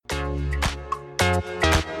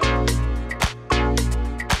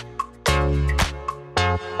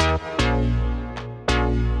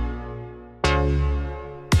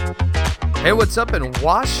Hey, what's up, and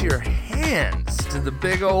wash your hands to the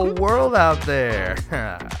big old world out there.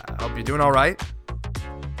 Hope you're doing all right.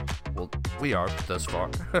 Well, we are thus far.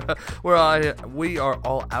 We are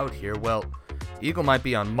all out here. Well, Eagle might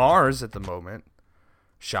be on Mars at the moment,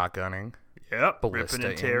 shotgunning. Yep, Ballista ripping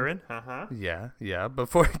and tearing. Yeah.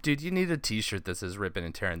 Dude, you need a T-shirt that says "ripping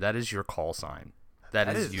and tearing." That is your call sign. That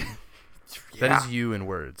is you. Yeah. That is you in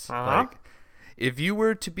words. Like, if you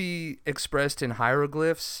were to be expressed in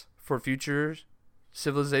hieroglyphs for future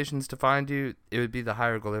civilizations to find you, it would be the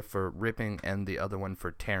hieroglyph for ripping and the other one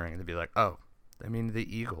for tearing. They'd be like, oh, I mean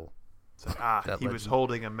the eagle. So, he was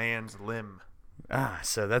holding a man's limb.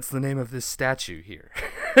 So that's the name of this statue here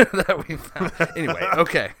that we found. Anyway,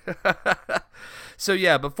 okay. So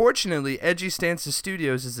yeah, but fortunately, Edgy Stances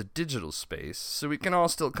Studios is a digital space, so we can all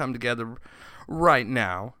still come together right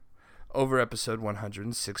now over episode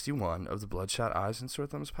 161 of the Bloodshot Eyes and Sore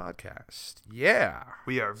Thumbs podcast. Yeah.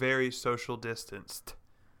 We are very social distanced.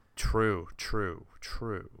 True.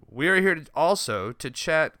 We are here to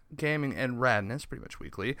chat gaming and radness pretty much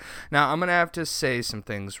weekly. Now, I'm going to have to say some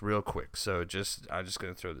things real quick, so I'm just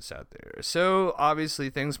going to throw this out there. So, obviously,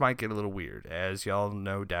 things might get a little weird, as y'all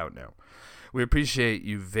no doubt know. We appreciate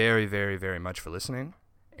you very, very, very much for listening.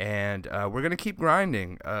 And we're going to keep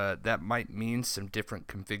grinding. That might mean some different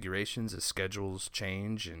configurations as schedules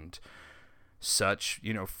change and such.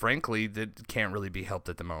 You know, frankly, that can't really be helped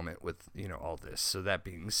at the moment with, all this. So that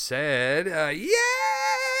being said, yeah!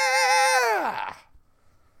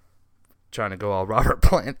 Trying to go all Robert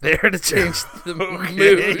Plant there to change the mood.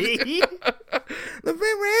 The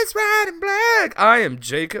river is red and black. I am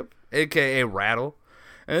Jacob, a.k.a. Rattle.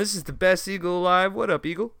 And this is the best Eagle alive. What up,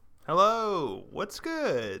 Eagle? Hello, what's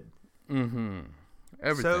good?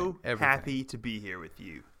 Everything. Happy to be here with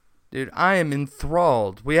you. Dude, I am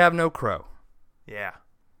enthralled. We have no crow. Yeah.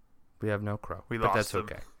 We have no crow. We but lost that's him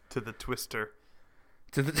okay. to the twister.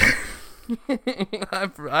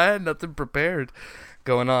 I had nothing prepared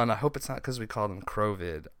going on. I hope it's not because we called him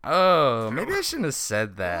Crowvid. Oh, maybe I shouldn't have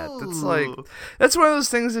said that. That's one of those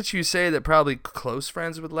things that you say that probably close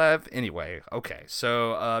friends would laugh. Anyway, okay.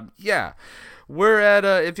 So, yeah. We're at,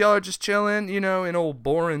 if y'all are just chilling, in old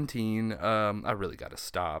Borantine, I really got to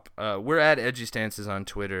stop. We're at Edgy Stances on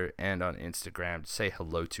Twitter and on Instagram to say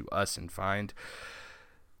hello to us and find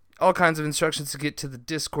all kinds of instructions to get to the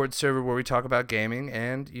Discord server where we talk about gaming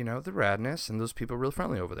and, the radness, and those people are real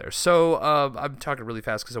friendly over there. So, I'm talking really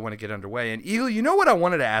fast because I want to get underway. And Eagle, you know what I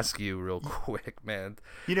wanted to ask you real quick, man?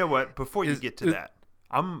 You know what? Before you get to that,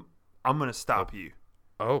 I'm going to stop you.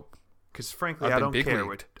 Oh. Because frankly, I don't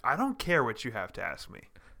care what you have to ask me.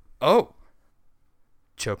 Oh,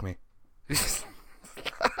 choke me.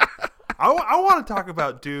 I want to talk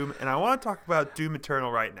about Doom, and I want to talk about Doom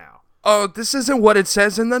Eternal right now. Oh, this isn't what it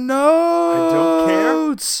says in the notes. I don't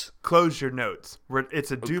care. Close your notes.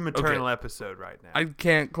 It's a Doom Eternal episode right now. I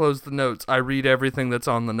can't close the notes. I read everything that's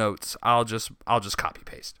on the notes. I'll just copy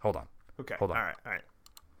paste. Hold on. Okay. Hold on. All right.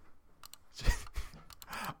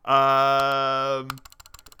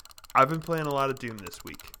 I've been playing a lot of Doom this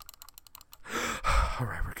week. All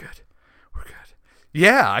right, we're good.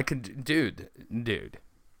 Yeah, I can, dude.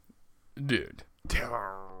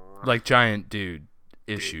 Like giant dude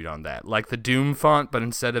issued on that. Like the Doom font, but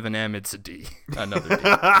instead of an M, it's a D. Another D.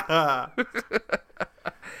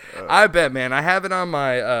 I bet, man. I have it on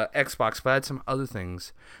my Xbox, but I had some other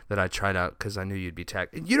things that I tried out because I knew you'd be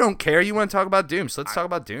tagged. You don't care. You want to talk about Doom, so let's talk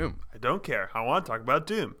about Doom. I don't care. I want to talk about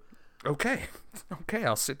Doom. Okay,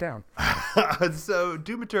 I'll sit down. So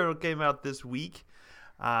Doom Eternal came out this week.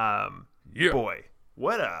 Boy,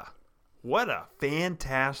 what a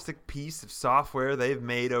fantastic piece of software they've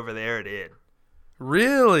made over there at id.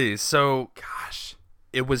 Really? So, gosh,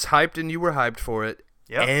 it was hyped and you were hyped for it,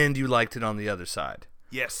 yep. And you liked it on the other side.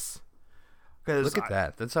 Yes. Look at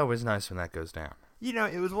that. That's always nice when that goes down.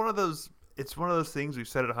 It was one of those. It's one of those things we've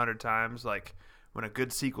said it 100 times. Like when a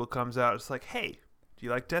good sequel comes out, it's like, hey. Do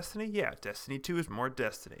you like Destiny? Yeah, Destiny 2 is more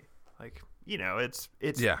Destiny. Like, it's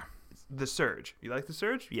the Surge. You like the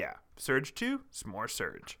Surge? Yeah. Surge 2 is more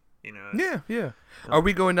Surge. Yeah. Are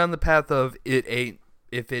we going down the path of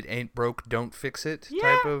if it ain't broke, don't fix it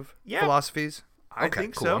type of philosophies? I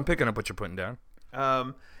think cool. so. I'm picking up what you're putting down.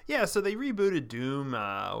 So they rebooted Doom,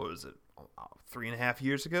 what was it, 3.5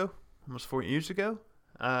 years ago? Almost 4 years ago?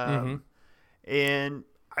 And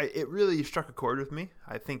it really struck a chord with me.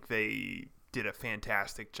 I think they did a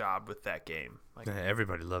fantastic job with that game. Like,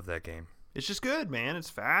 everybody loved that game. It's just good, man. It's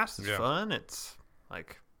fast. It's fun. It's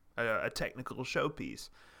like a technical showpiece.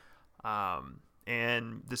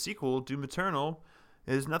 And the sequel, Doom Eternal,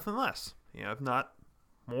 is nothing less. If not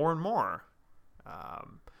more and more.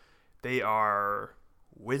 They are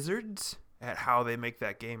wizards at how they make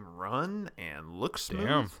that game run and look smooth.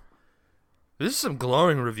 Damn. This is some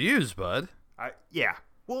glowing reviews, bud. Yeah.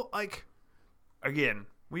 Well, like, again,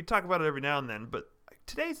 we talk about it every now and then, but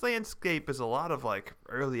today's landscape is a lot of like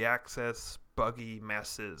early access buggy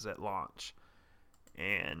messes at launch.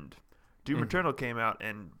 And Doom Eternal came out,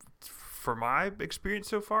 and for my experience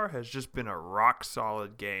so far, has just been a rock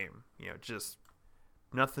solid game. You know, just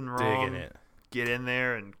nothing wrong. Digging it. Get in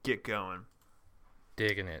there and get going.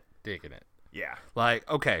 Digging it. Yeah. Like,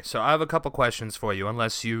 okay, so I have a couple questions for you,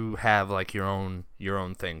 unless you have like your own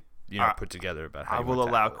thing, put together about how I you will want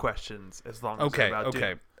to allow tackle it. questions as long as they're about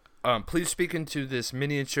Doom. Please speak into this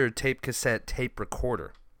miniature tape cassette tape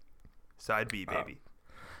recorder. Side B, baby.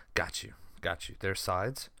 Got you. There's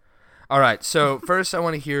sides. All right, so first I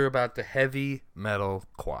want to hear about the heavy metal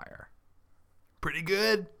choir. Pretty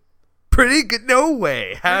good. Pretty good. No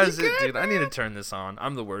way. How's it, dude? I need to turn this on.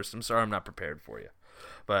 I'm the worst. I'm sorry I'm not prepared for you.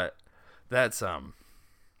 But that's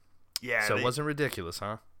Yeah. So it wasn't ridiculous,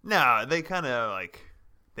 huh? No, they kind of like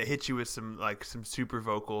they hit you with some super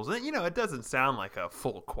vocals, and it doesn't sound like a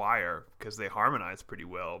full choir because they harmonize pretty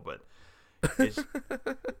well, but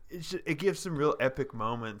it gives some real epic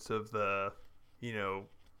moments of the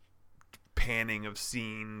panning of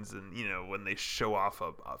scenes, and when they show off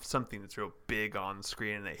of something that's real big on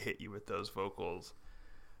screen and they hit you with those vocals.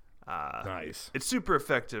 Nice. It's super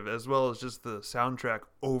effective, as well as just the soundtrack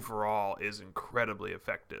overall is incredibly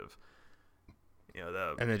effective.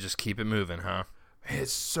 And they just keep it moving, huh?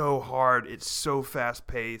 It's so hard. It's so fast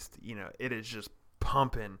paced. It is just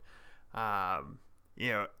pumping.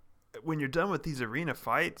 When you're done with these arena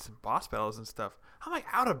fights and boss battles and stuff, I'm like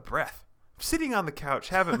out of breath. I'm sitting on the couch,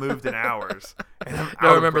 haven't moved in hours. And I'm No,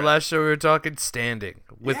 out remember of breath. last show we were talking standing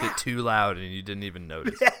with it too loud and you didn't even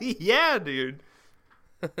notice. Yeah, dude.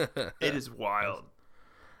 It is wild.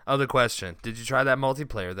 Other question. Did you try that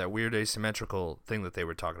multiplayer, that weird asymmetrical thing that they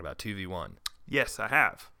were talking about, 2v1? Yes, I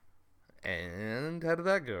have. And how did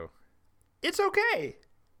that go? It's okay.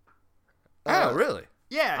 Oh, really?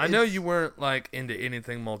 Yeah. I know you weren't like into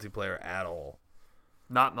anything multiplayer at all.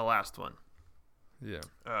 Not in the last one. Yeah.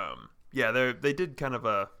 Yeah, they did kind of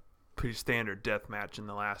a pretty standard death match in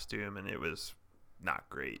the last Doom, and it was not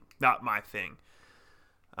great. Not my thing.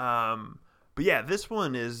 But yeah, this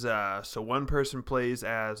one is so one person plays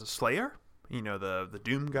as a Slayer, the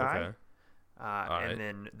Doom guy. Okay. And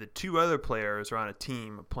then the two other players are on a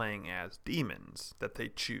team playing as demons that they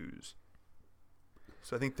choose.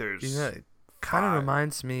 So I think there's it kind of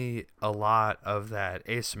reminds me a lot of that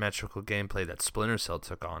asymmetrical gameplay that Splinter Cell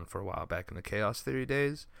took on for a while back in the Chaos Theory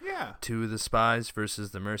days. Yeah. Two of the spies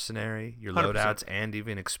versus the mercenary. Your 100%. loadouts and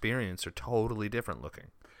even experience are totally different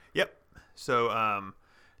looking. Yep. So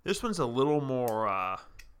this one's a little more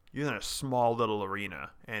you're in a small little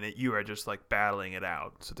arena, and you are just like battling it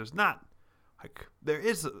out. So there's not there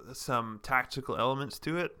is some tactical elements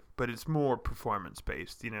to it, but it's more performance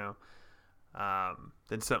based, than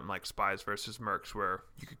something like Spies versus Mercs, where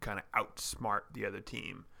you could kind of outsmart the other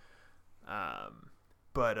team. Yeah,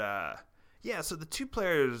 so the two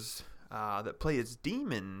players that play as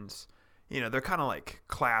demons, they're kind of like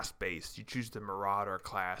class based. You choose the Marauder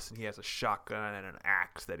class, and he has a shotgun and an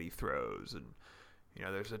axe that he throws, and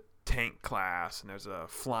there's a tank class, and there's a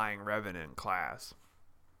flying Revenant class.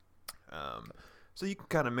 So you can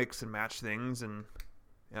kind of mix and match things, and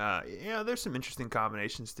there's some interesting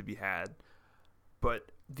combinations to be had.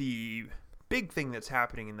 But the big thing that's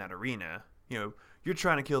happening in that arena, you're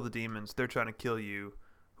trying to kill the demons, they're trying to kill you.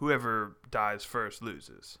 Whoever dies first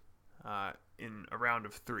loses in a round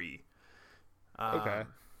of 3. Okay.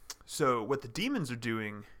 So what the demons are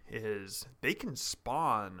doing is they can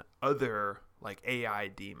spawn other like AI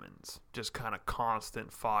demons, just kind of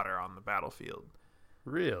constant fodder on the battlefield.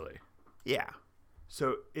 Really? Yeah.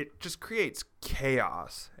 So it just creates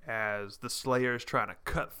chaos as the Slayer's trying to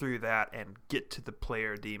cut through that and get to the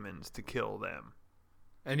player demons to kill them.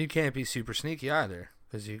 And you can't be super sneaky either,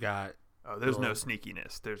 because you got... Oh, there's no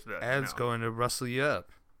sneakiness. There's the ads going to rustle you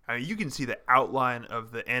up. I mean, you can see the outline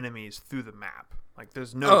of the enemies through the map. Like,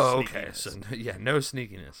 there's no sneakiness. Okay. So, yeah, no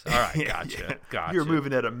sneakiness. All right, gotcha. Yeah. Gotcha. You're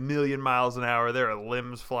moving at 1,000,000 miles an hour. There are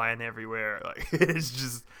limbs flying everywhere. Like, it's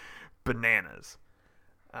just bananas.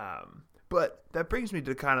 But that brings me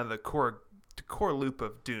to kind of the core loop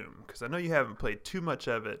of Doom, because I know you haven't played too much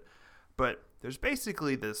of it, but there's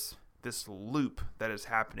basically this loop that is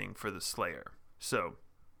happening for the Slayer. So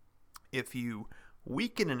if you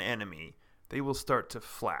weaken an enemy, they will start to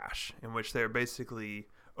flash, in which they're basically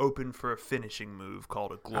open for a finishing move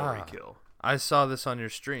called a glory kill. I saw this on your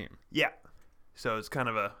stream. Yeah. So it's kind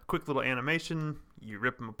of a quick little animation. You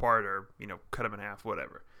rip them apart or, cut them in half,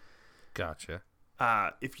 whatever. Gotcha.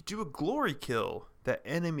 if you do a glory kill, that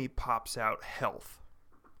enemy pops out health.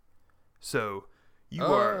 So you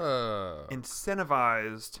are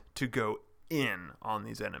incentivized to go in on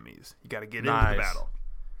these enemies. You got to get into the battle.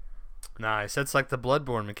 Nice. That's like the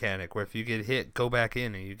Bloodborne mechanic, where if you get hit, go back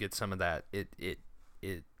in and you get some of that. It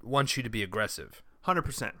wants you to be aggressive.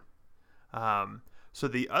 100%. So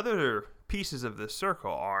the other pieces of this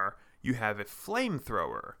circle are, you have a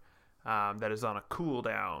flamethrower that is on a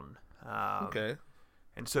cooldown. Okay.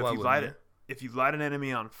 And so if you light an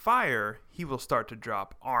enemy on fire, he will start to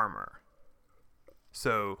drop armor.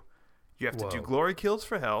 So you have to do glory kills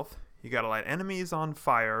for health. You got to light enemies on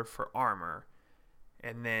fire for armor.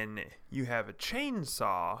 And then you have a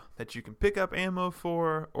chainsaw that you can pick up ammo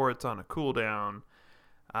for, or it's on a cooldown.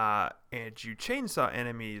 And you chainsaw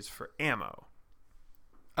enemies for ammo.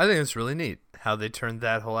 I think it's really neat how they turned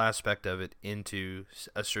that whole aspect of it into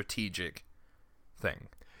a strategic thing.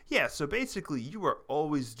 Yeah, so basically you are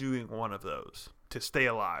always doing one of those to stay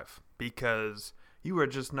alive, because you are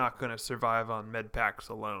just not going to survive on med packs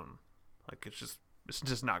alone. Like, it's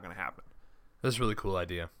just not going to happen. That's a really cool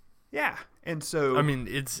idea. Yeah, and so I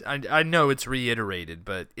mean, I know it's reiterated,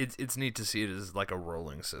 but it's neat to see it as like a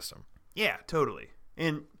rolling system. Yeah, totally.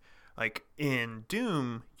 And like in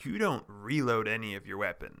Doom, you don't reload any of your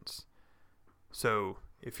weapons. So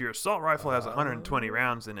if your assault rifle has 120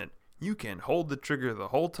 rounds in it, you can hold the trigger the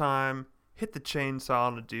whole time, hit the chainsaw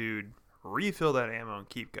on a dude, refill that ammo, and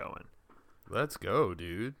keep going. Let's go,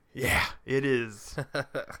 dude. Yeah, it is.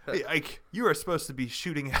 Like, you are supposed to be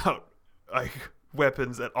shooting out like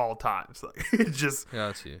weapons at all times. Like, it's just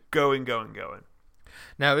going.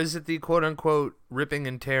 Now, is it the quote-unquote ripping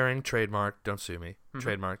and tearing trademark? Don't sue me.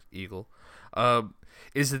 Trademark Eagle.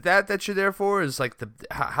 Is it that you're there for? Is like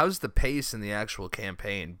how's the pace in the actual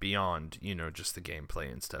campaign beyond, just the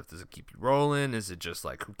gameplay and stuff? Does it keep you rolling? Is it just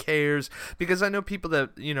like, who cares? Because I know people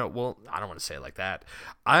that, well, I don't want to say it like that.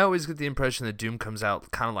 I always get the impression that Doom comes out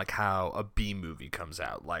kind of like how a B movie comes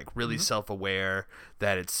out, like really self-aware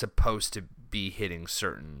that it's supposed to be hitting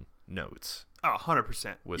certain notes. Oh,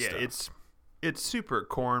 100%. Yeah, it's super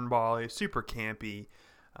cornbally, super campy.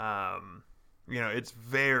 It's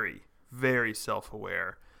very, very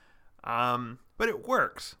self-aware. But it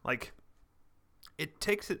works. Like, it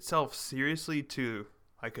takes itself seriously to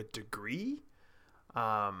like a degree.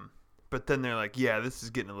 But then they're like, yeah, this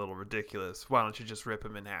is getting a little ridiculous. Why don't you just rip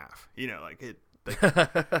him in half? All right,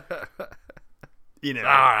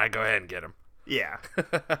 go ahead and get him. Yeah.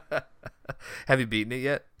 Have you beaten it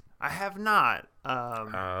yet? I have not.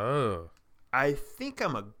 I think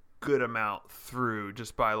I'm a good amount through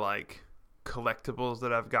just by like collectibles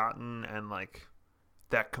that I've gotten and like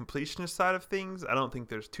that completionist side of things. I don't think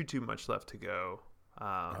there's too much left to go.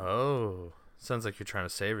 Sounds like you're trying to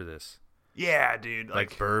savor this. Yeah, dude.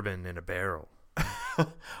 Like bourbon in a barrel.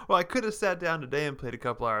 Well, I could have sat down today and played a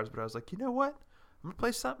couple hours, but I was like, you know what? I'm gonna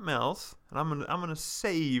play something else, and I'm gonna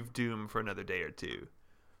save Doom for another day or two.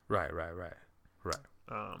 Right.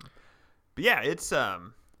 But yeah,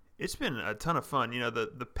 it's been a ton of fun.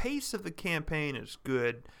 The pace of the campaign is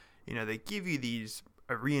good. They give you these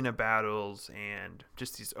arena battles and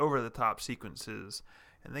just these over-the-top sequences,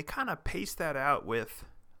 and they kind of pace that out with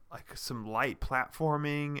like some light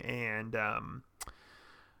platforming and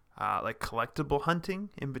like collectible hunting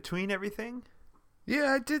in between everything.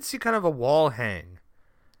 Yeah, I did see kind of a wall hang.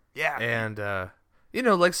 Yeah. And,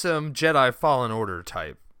 like some Jedi Fallen Order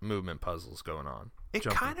type movement puzzles going on. It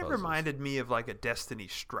kind of reminded me of like a Destiny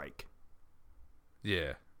Strike.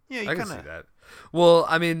 Yeah. Yeah, I can see that. Well,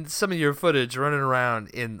 I mean, some of your footage running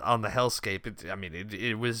around on the hellscape,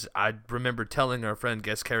 it was, I remember telling our friend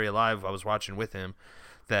Guest Carry Alive, I was watching with him,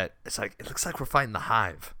 that it's like, it looks like we're fighting the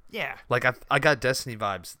Hive. Yeah. Like, I got Destiny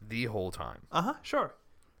vibes the whole time. Sure.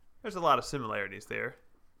 There's a lot of similarities there.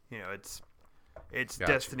 It's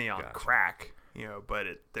Destiny on crack, but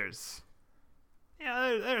there's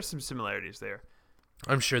some similarities there.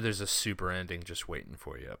 I'm sure there's a super ending just waiting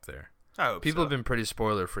for you up there. I hope People have been pretty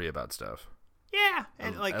spoiler free about stuff. Yeah,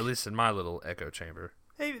 and like at least in my little echo chamber.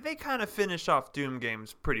 They kind of finish off Doom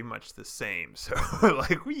games pretty much the same. So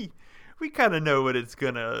like we kind of know what it's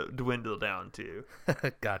gonna dwindle down to.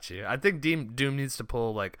 Got you. I think Doom needs to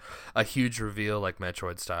pull like a huge reveal, like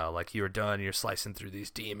Metroid style. Like you're done, you're slicing through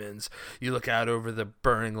these demons. You look out over the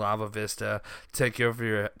burning lava vista, take off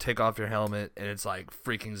your helmet, and it's like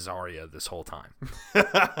freaking Zarya this whole time.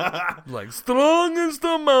 Like strong as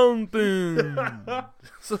the mountain.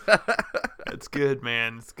 That's good,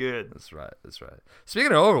 man. It's good. That's right.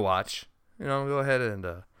 Speaking of Overwatch, go ahead and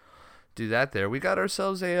do that. There, we got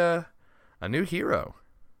ourselves a new hero.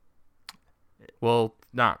 Well,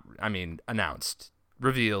 announced,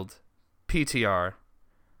 revealed, PTR.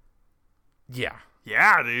 Yeah.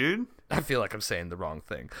 Yeah, dude. I feel like I'm saying the wrong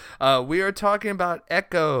thing. We are talking about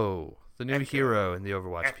Echo, the new hero in the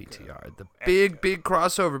Overwatch PTR. The big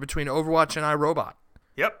crossover between Overwatch and iRobot.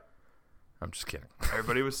 Yep. I'm just kidding.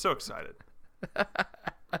 Everybody was so excited.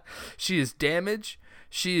 She is damage,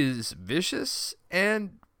 she is vicious,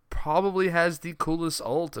 and probably has the coolest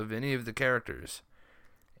ult of any of the characters.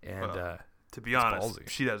 And to be honest, ballsy.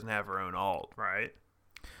 she doesn't have her own ult, right?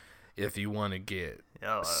 If you want to get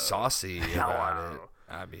Hello. saucy about it,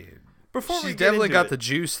 I mean, She's definitely got the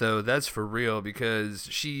juice, though. That's for real, because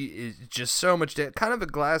she is just so much kind of a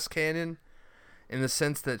glass cannon in the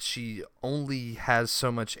sense that she only has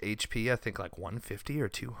so much HP. I think like 150 or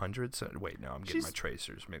 200. So wait, no, I'm getting my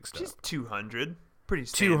tracers mixed up. She's 200. Pretty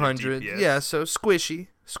standard 200. DPS. Yeah, so squishy.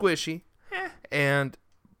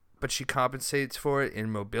 But she compensates for it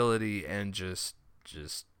in mobility and just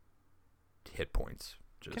hit points.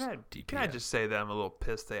 Just DPS. Can I just say that I'm a little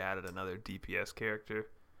pissed they added another DPS character?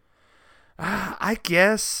 I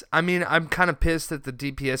guess. I mean, I'm kind of pissed that the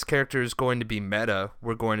DPS character is going to be meta.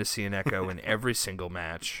 We're going to see an Echo in every single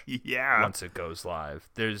match. Yeah. Once it goes live,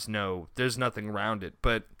 there's nothing around it.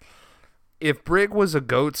 But if Brig was a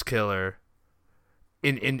goats killer,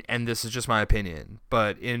 and this is just my opinion,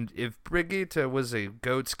 but if Brigitte was a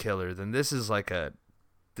goats killer, then this is like a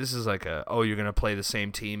oh, you're gonna play the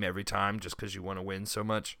same team every time just because you want to win so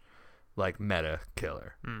much, like meta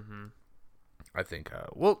killer. Mm-hmm. I think,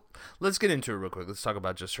 well, let's get into it real quick. Let's talk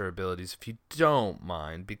about just her abilities, if you don't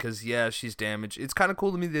mind, because, yeah, she's damage. It's kind of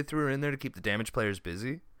cool to me they threw her in there to keep the damage players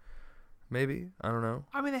busy. Maybe. I don't know.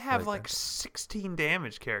 I mean, they have like 16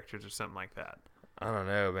 damage characters or something like that. I don't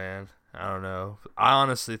know, man. I don't know. I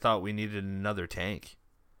honestly thought we needed another tank.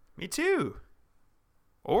 Me too.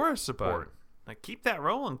 Or a support. Like, keep that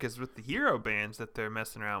rolling, because with the hero bans that they're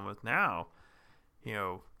messing around with now,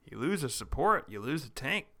 you lose a support, you lose a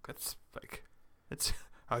tank. That's like... It's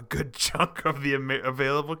a good chunk of the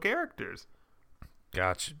available characters.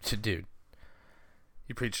 Gotcha. Dude,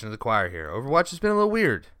 you're preaching to the choir here. Overwatch has been a little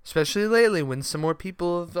weird, especially lately when some more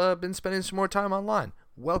people have been spending some more time online.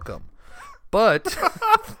 Welcome. But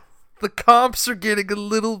the comps are getting a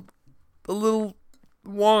little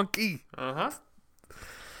wonky. Uh-huh.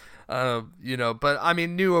 But I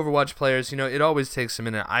mean, new Overwatch players, it always takes a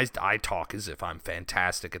minute. I talk as if I'm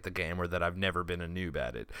fantastic at the game or that I've never been a noob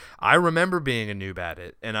at it. I remember being a noob at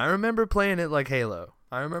it, and I remember playing it like Halo.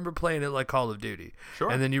 I remember playing it like Call of Duty. Sure.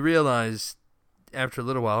 And then you realize after a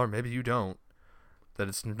little while, or maybe you don't, that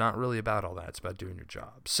it's not really about all that. It's about doing your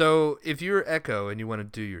job. So if you're Echo and you want to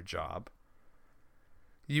do your job,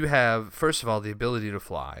 you have, first of all, the ability to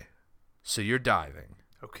fly. So you're diving.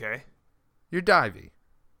 Okay. You're divey.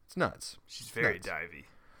 It's nuts. She's very divey.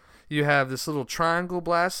 You have this little triangle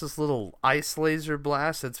blast, this little ice laser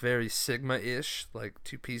blast that's very Sigma-ish, like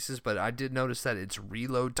 2 pieces, but I did notice that its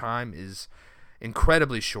reload time is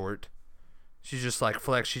incredibly short. She's just like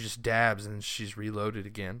Flex, she just dabs and she's reloaded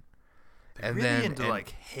again. They're really into like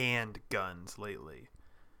hand guns lately.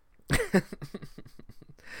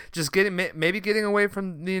 Just maybe getting away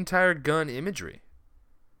from the entire gun imagery.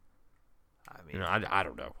 I mean, I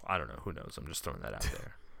don't know. Who knows? I'm just throwing that out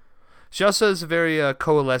there. She also has a very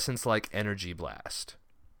Coalescence-like energy blast.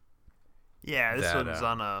 Yeah, this one's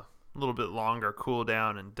on a little bit longer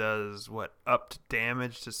cooldown and does, up to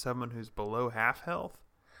damage to someone who's below half health?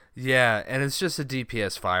 Yeah, and it's just a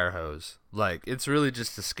DPS fire hose. Like, it's really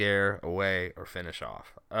just to scare away or finish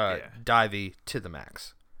off. Divey to the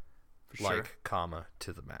max. For sure.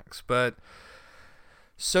 To the max. But...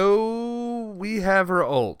 So we have her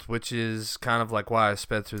ult, which is kind of like why I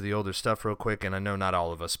sped through the older stuff real quick, and I know not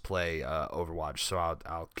all of us play Overwatch, so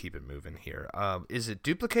I'll keep it moving here. Is it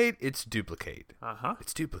duplicate? It's duplicate. Uh-huh.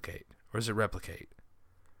 It's duplicate. Or is it replicate?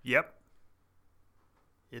 Yep.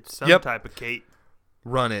 It's some type of Kate.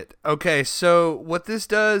 Run it. Okay, so what this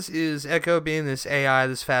does is Echo being this AI,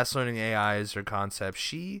 this fast-learning AI is her concept.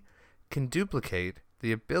 She can duplicate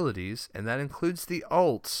the abilities, and that includes the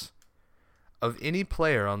ults of any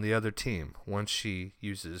player on the other team once she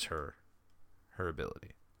uses her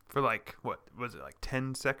ability. For like, what was it, like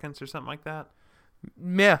 10 seconds or something like that?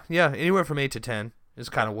 Yeah, anywhere from 8 to 10 is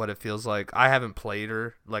kind of what it feels like. I haven't played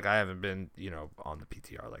her, like I haven't been, on the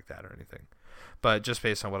PTR like that or anything. But just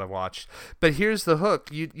based on what I've watched. But here's the hook.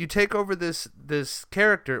 You take over this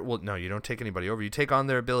character. Well, no, you don't take anybody over. You take on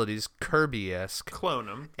their abilities, Kirby-esque. Clone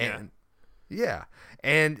them. Yeah.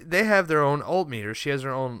 And they have their own ult meter. She has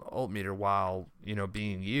her own ult meter while,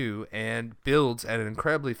 being you, and builds at an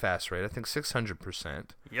incredibly fast rate. I think 600%.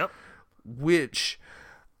 Yep. Which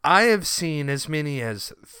I have seen as many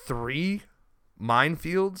as 3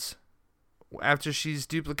 minefields after she's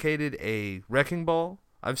duplicated a Wrecking Ball.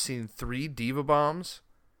 I've seen 3 Diva Bombs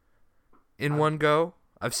in one go.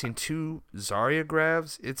 I've seen 2 Zarya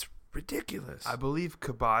grabs. It's ridiculous. I believe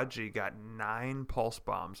Kabaji got 9 Pulse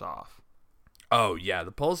Bombs off. Oh, yeah,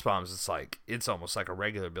 the Pulse Bombs, it's almost like a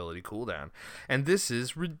regular ability cooldown. And this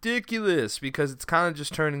is ridiculous because it's kind of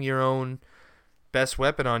just turning your own best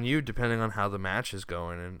weapon on you depending on how the match is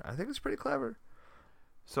going, and I think it's pretty clever.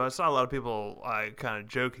 So I saw a lot of people kind of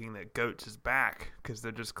joking that Goats is back because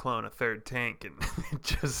they're just clone a third tank and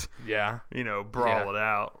just brawl it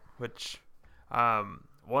out. Which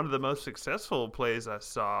one of the most successful plays I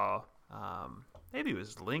saw, maybe it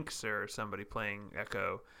was Lynx or somebody playing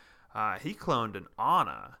Echo. He cloned an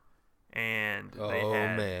Ana, and they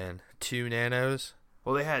had 2 nanos.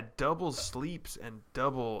 Well, they had double sleeps and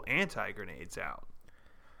double anti-grenades out.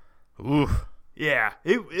 Oof. Yeah,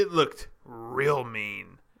 it looked real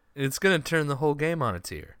mean. It's going to turn the whole game on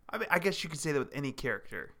its ear. I mean, I guess you could say that with any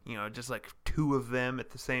character. Just like 2 of them at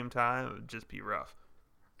the same time, it would just be rough.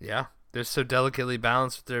 Yeah, they're so delicately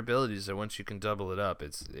balanced with their abilities that once you can double it up,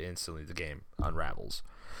 it's instantly the game unravels.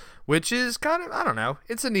 Which is kind of, I don't know,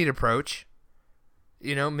 it's a neat approach.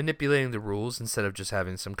 Manipulating the rules instead of just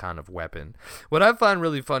having some kind of weapon. What I find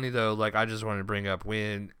really funny, though, I just wanted to bring up,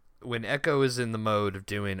 when Echo is in the mode of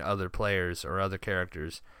doing other players or other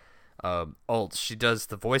characters' ults, she does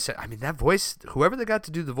the voice. I mean, that voice, whoever they got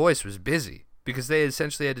to do the voice was busy because they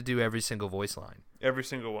essentially had to do every single voice line. Every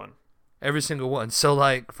single one. Every single one. So,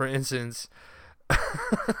 for instance,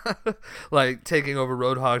 taking over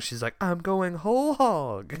Roadhog, she's like, I'm going whole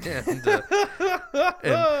hog. And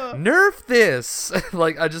nerf this.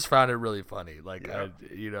 I just found it really funny.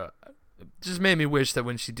 It just made me wish that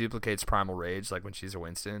when she duplicates Primal Rage, when she's a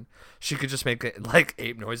Winston, she could just make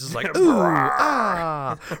ape noises like, ooh,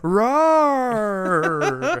 ah,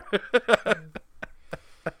 roar.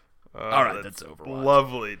 All right, that's Overwatch.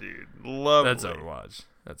 Lovely, dude. Lovely. That's Overwatch.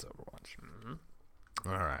 Mm-hmm.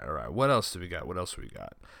 All right. What else do we got?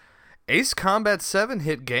 Ace Combat 7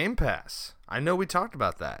 hit Game Pass. I know we talked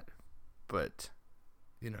about that, but,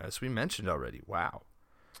 as we mentioned already, wow.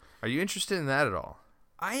 Are you interested in that at all?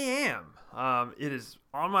 I am. It is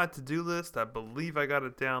on my to-do list. I believe I got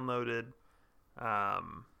it downloaded,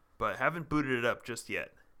 but haven't booted it up just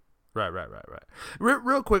yet. Right.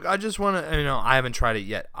 Real quick, I just want to, I haven't tried it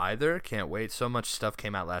yet either. Can't wait. So much stuff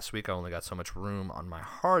came out last week. I only got so much room on my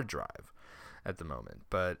hard drive at the moment.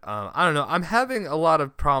 But I don't know. I'm having a lot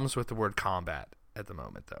of problems with the word combat at the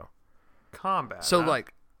moment, though. Combat? So,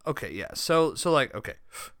 okay, yeah. So okay,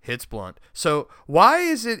 hits blunt. So why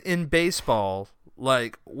is it in baseball,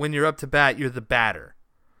 when you're up to bat, you're the batter?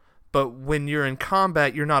 But when you're in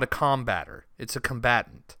combat, you're not a combatter. It's a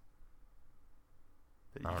combatant.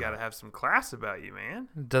 You gotta have some class about you, man.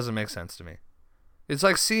 It doesn't make sense to me. It's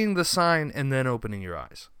like seeing the sign and then opening your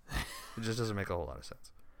eyes. It just doesn't make a whole lot of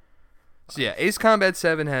sense. So yeah, Ace Combat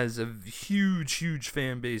 7 has a huge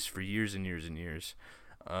fan base for years and years and years.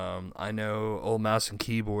 I know Old Mouse and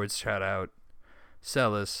Keyboards, shout out,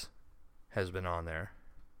 Celis has been on there,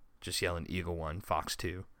 just yelling Eagle 1, Fox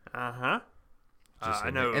 2. Uh-huh.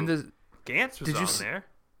 I know and Gantz was on there.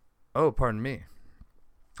 Oh, pardon me.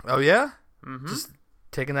 Oh, yeah? Mm-hmm. Just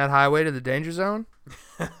taking that highway to the danger zone?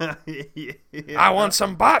 Yeah. I want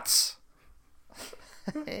some butts!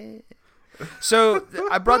 So,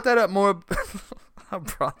 I brought that up more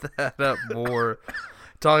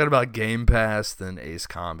talking about Game Pass than Ace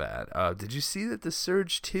Combat. Did you see that the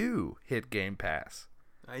Surge 2 hit Game Pass?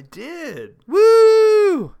 I did.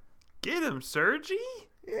 Woo! Get him, Surgy!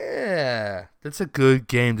 Yeah, that's a good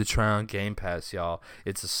game to try on Game Pass, y'all.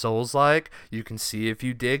 It's a Souls-like. You can see if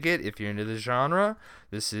you dig it, if you're into the genre.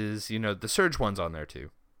 This is, the Surge one's on there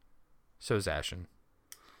too. So is Ashen.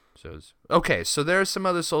 Okay, so there are some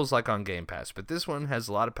other Souls-like on Game Pass, but this one has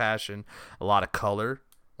a lot of passion, a lot of color,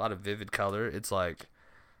 a lot of vivid color. It's like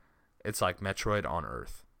Metroid on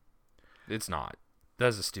Earth. It's not.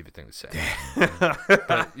 That's a stupid thing to say.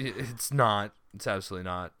 But it's not. It's absolutely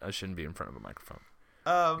not. I shouldn't be in front of a microphone.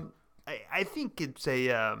 I think it's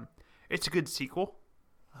a good sequel.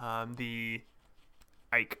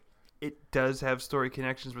 It does have story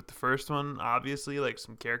connections with the first one, obviously,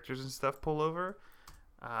 some characters and stuff pull over.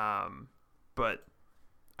 But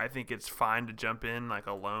I think it's fine to jump in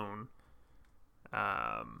alone.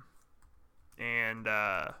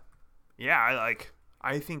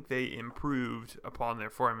 I think they improved upon their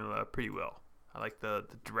formula pretty well. I like the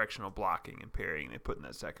directional blocking and parrying they put in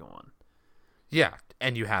that second one. Yeah,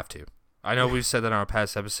 and you have to. I know we've said that on our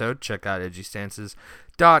past episode. Check out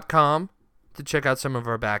edgystances.com to check out some of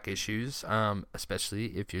our back issues,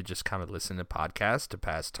 especially if you're just kind of listening to podcasts to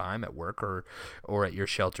pass time at work or at your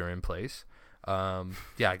shelter in place.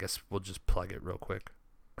 Yeah, I guess we'll just plug it real quick.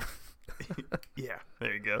 Yeah,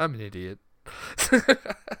 there you go. I'm an idiot.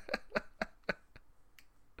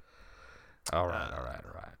 All right.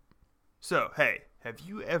 So, hey, have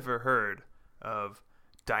you ever heard of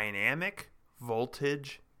dynamic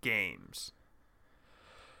voltage games?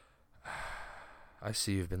 I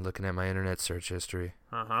see you've been looking at my internet search history.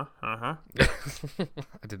 I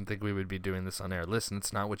didn't think we would be doing this on air. Listen,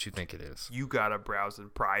 it's not what you think it is. You gotta browse in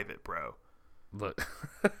private, bro. Look.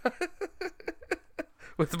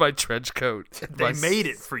 With my trench coat. They made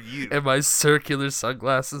it for you. And my circular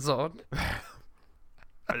sunglasses on.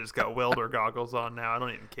 I just got welder goggles on now. I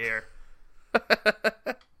don't even care.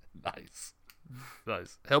 Nice.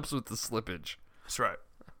 Helps with the slippage. That's right.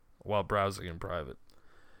 While browsing in private.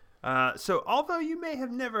 So, although you may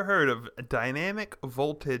have never heard of dynamic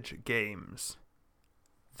voltage games,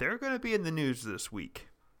 they're going to be in the news this week.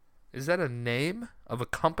 Is that a name of a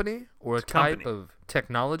company or a type of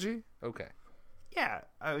technology? Okay. Yeah,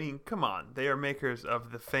 I mean, come on. They are makers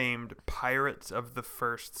of the famed Pirates of the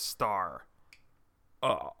First Star.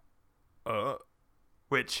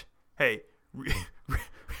 Which, hey,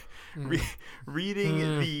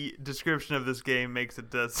 reading the description of this game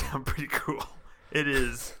does sound pretty cool. It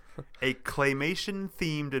is a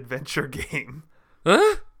claymation-themed adventure game.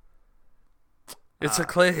 Huh? It's a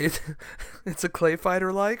clay. It's a clay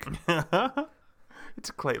fighter like. It's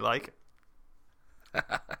a clay like.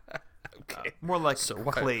 Okay. More like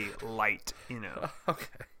clay light, you know. Okay.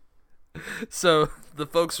 So the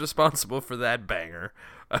folks responsible for that banger,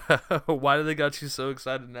 why do they got you so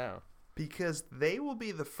excited now? Because they will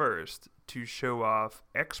be the first to show off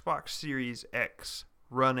Xbox Series X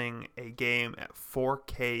running a game at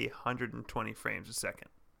 4K 120 frames a second.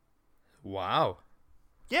 Wow.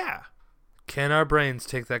 Yeah. Can our brains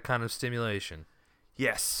take that kind of stimulation?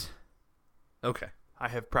 Yes. Okay. I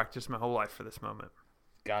have practiced my whole life for this moment.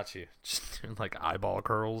 Got you. Just doing like eyeball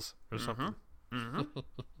curls or something.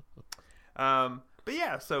 But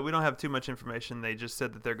yeah, so we don't have too much information. They just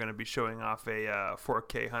said that they're going to be showing off a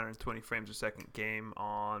 4K 120 frames a second game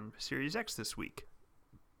on Series X this week.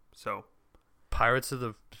 So, Pirates of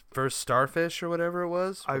the First Starfish or whatever it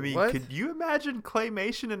was? I mean, what? Could you imagine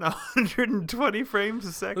claymation in 120 frames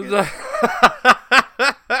a second?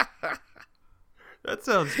 That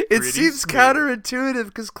sounds pretty It seems smooth. counterintuitive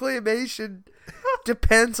because claymation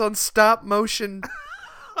depends on stop motion.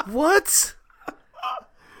 What?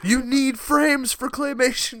 You need frames for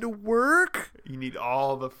claymation to work? You need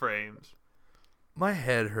all the frames. My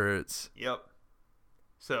head hurts. Yep.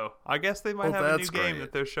 So, I guess they might have a new game great.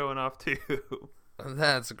 that they're showing off too.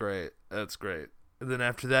 That's great. That's great. And then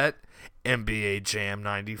after that, NBA Jam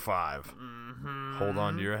 95. Hold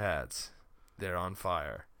on to your hats. They're on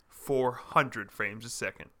fire. 400 frames a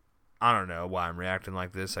second. I don't know why I'm reacting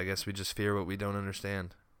like this. I guess we just fear what we don't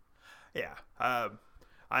understand. Yeah.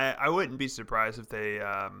 I wouldn't be surprised if they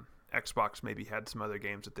Xbox maybe had some other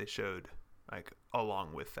games that they showed like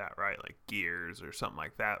along with that, right? Like Gears or something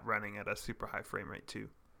like that running at a super high frame rate too.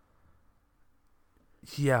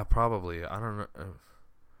 Yeah, probably. I don't know.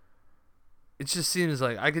 It just seems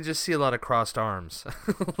like I could just see a lot of crossed arms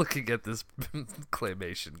looking at this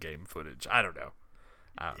claymation game footage. I don't know.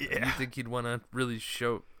 Yeah. You think you'd want to really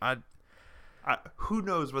show? Who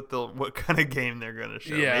knows what kind of game they're gonna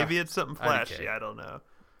show? Yeah. Maybe it's something flashy. I don't know.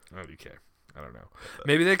 Okay, I don't know.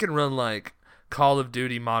 Maybe they can run like Call of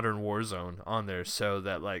Duty Modern Warzone on there, so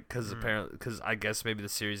that like because I guess maybe the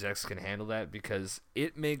Series X can handle that because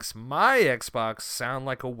it makes my Xbox sound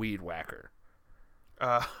like a weed whacker.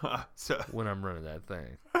 So when I'm running that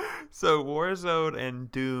thing. So Warzone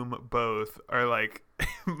and Doom both are like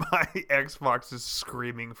my Xbox is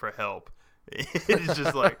screaming for help. It's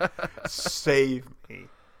just like save me.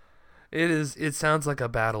 It sounds like a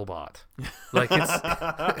battle bot. Like it's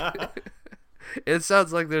it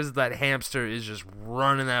sounds like there's that hamster is just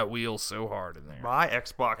running that wheel so hard in there. My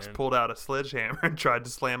Xbox pulled out a sledgehammer and tried to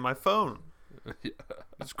slam my phone. Yeah.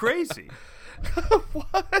 It's crazy.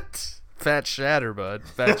 What? Fat shatter, bud.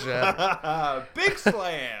 Fat shatter. Big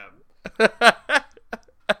slam.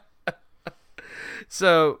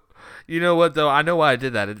 So, you know what though? I know why I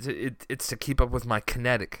did that. It's to keep up with my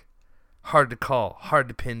kinetic. Hard to call, hard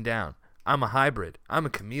to pin down. I'm a hybrid. I'm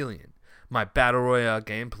a chameleon. My battle royale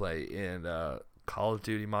gameplay in Call of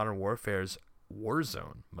Duty Modern Warfare's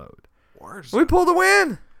Warzone mode. Warzone. We pulled a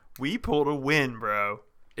win. We pulled a win, bro.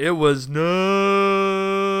 It was nuts.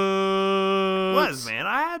 It was, man.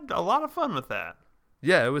 I had a lot of fun with that.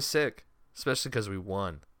 Yeah, it was sick, especially because we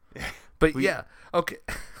won. But yeah, okay.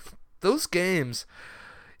 Those games,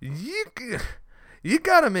 you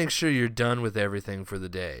gotta make sure you're done with everything for the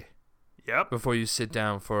day. Yep. Before you sit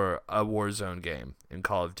down for a Warzone game in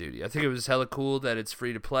Call of Duty. I think it was hella cool that it's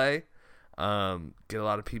free to play. Get a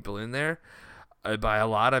lot of people in there. By a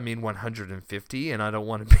lot, I mean 150, and I don't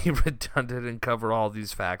want to be redundant and cover all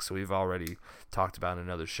these facts that we've already talked about in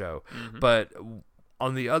another show. Mm-hmm. But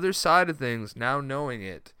on the other side of things, now knowing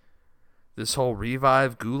it, this whole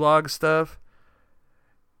revive gulag stuff,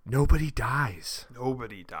 nobody dies.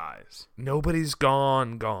 Nobody dies. Nobody's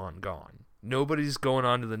gone. Nobody's going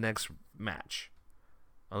on to the next match.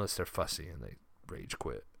 Unless they're fussy and they rage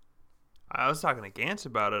quit. I was talking to Gantz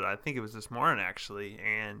about it. I think it was this morning, actually.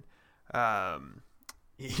 And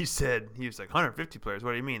he said, he was like, 150 players?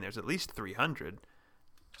 What do you mean? There's at least 300.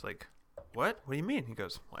 It's like, what? What do you mean? He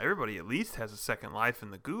goes, well, everybody at least has a second life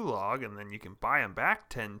in the gulag, and then you can buy them back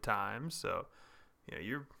 10 times. So,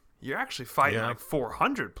 you're actually fighting like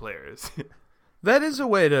 400 players. That is a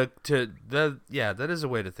way that is a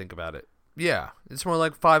way to think about it. Yeah, it's more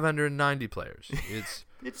like 590 players.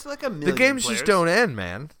 It's like a million. The games players. just don't end,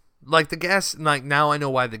 man. Like the gas, like now I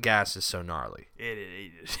know why the gas is so gnarly. It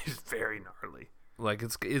is very gnarly. Like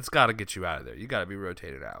it's got to get you out of there. You got to be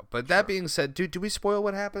rotated out. But that being said, dude, do we spoil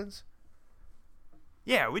what happens?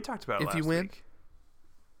 Yeah, we talked about it last week. If you win, week.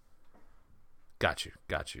 Got you.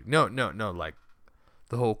 No, like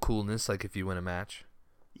the whole coolness, like if you win a match.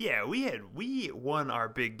 Yeah, we won our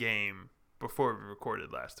big game before we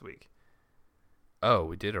recorded last week. Oh,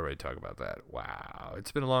 we did already talk about that. Wow,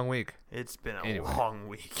 it's been a long week. It's been a long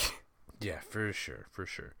week. Yeah, for sure.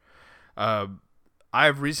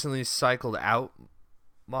 I've recently cycled out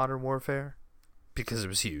Modern Warfare because it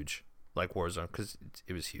was huge, like Warzone, because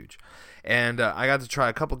it was huge. And I got to try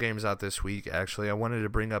a couple games out this week, actually. I wanted to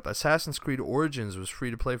bring up Assassin's Creed Origins was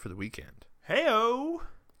free to play for the weekend. Hey-o!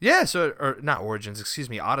 Yeah, or not Origins,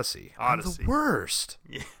 excuse me, Odyssey. Odyssey. I'm the worst.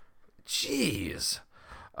 Yeah. Jeez.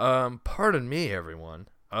 Pardon me, everyone.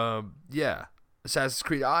 Yeah, Assassin's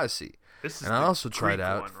Creed Odyssey. This is and I also tried Greek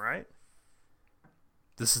out one, right?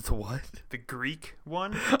 This is the what? The Greek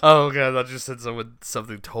one? Oh god, I just said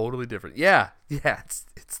something totally different. Yeah, it's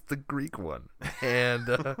the Greek one, and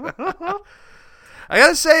I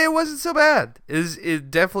gotta say it wasn't so bad. It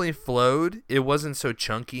definitely flowed. It wasn't so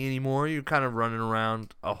chunky anymore. You're kind of running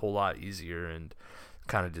around a whole lot easier, and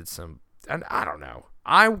kind of did some. And I don't know.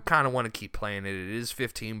 I kind of want to keep playing it. It is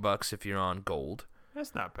 $15 if you're on gold.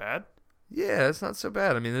 That's not bad. Yeah, it's not so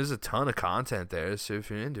bad. I mean, there's a ton of content there, so if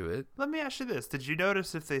you're into it. Let me ask you this. Did you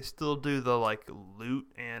notice if they still do the, like, loot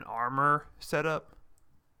and armor setup?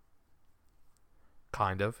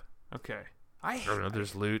 Kind of. Okay.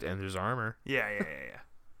 There's loot and there's armor. Yeah.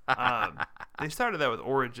 They started that with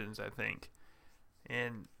Origins, I think.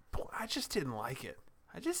 And boy, I just didn't like it.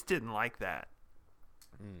 I just didn't like that.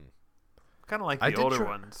 Kind of like the older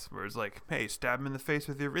ones, where it's like, hey, stab him in the face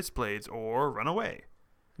with your wrist blades or run away.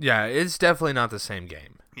 Yeah, it's definitely not the same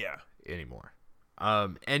game. Yeah. Anymore.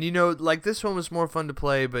 And like this one was more fun to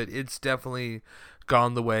play, but it's definitely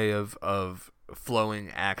gone the way of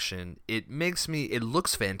flowing action. It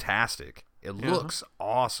looks fantastic. It looks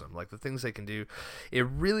awesome. Like the things they can do. It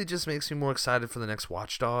really just makes me more excited for the next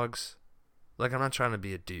Watch Dogs. Like, I'm not trying to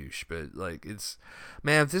be a douche, but like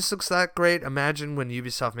man, if this looks that great, imagine when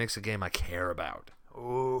Ubisoft makes a game I care about.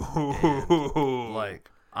 Ooh.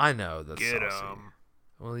 Like, I know that's Get saucy. 'em.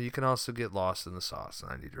 Well, you can also get lost in the sauce,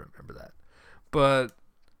 and I need to remember that. But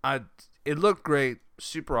it looked great,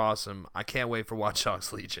 super awesome. I can't wait for Watch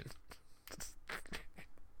Dogs Legion.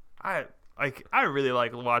 I really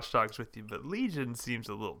like Watch Dogs with you, but Legion seems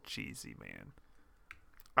a little cheesy, man.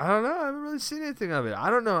 I don't know. I haven't really seen anything of it. I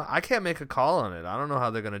don't know. I can't make a call on it. I don't know how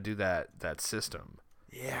they're gonna do that system.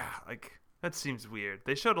 Yeah, like that seems weird.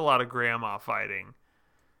 They showed a lot of grandma fighting.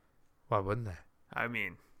 Why wouldn't they? I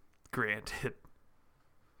mean, granted.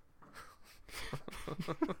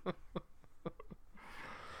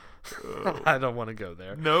 I don't want to go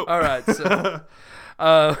there. Nope. All right. So,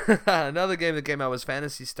 another game that came out was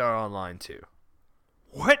Phantasy Star Online 2.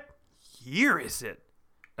 What year is it?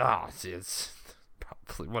 Oh, it's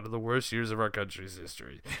probably one of the worst years of our country's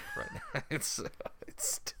history right now. It's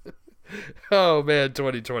oh man,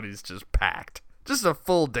 2020 is just packed. Just a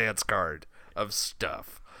full dance card of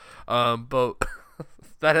stuff. But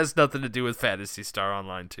that has nothing to do with Phantasy Star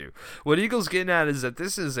Online 2. What Eagle's getting at is that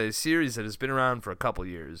this is a series that has been around for a couple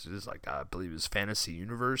years. It is like, I believe it's Fantasy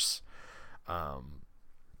Universe.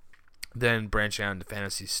 Then branching out into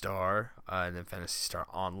Phantasy Star, and then Phantasy Star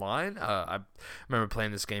Online. I remember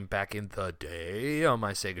playing this game back in the day on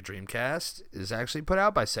my Sega Dreamcast. It is actually put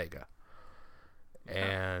out by Sega.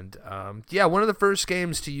 And, one of the first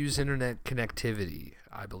games to use internet connectivity,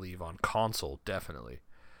 I believe, on console, definitely.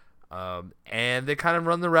 And they kind of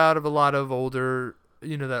run the route of a lot of older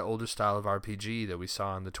that older style of RPG that we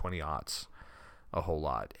saw in the 20-aughts a whole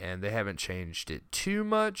lot, and they haven't changed it too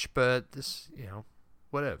much, but this,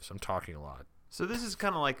 whatevs. I'm talking a lot. So this is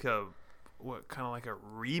kind of like a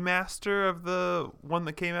remaster of the one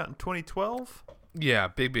that came out in 2012? Yeah,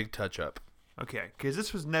 big touch up. Okay, because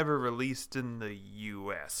this was never released in the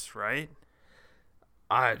U.S., right?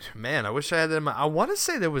 I wish I had them. I want to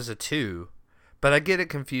say there was a 2, but I get it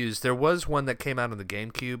confused. There was one that came out on the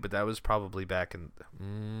GameCube, but that was probably back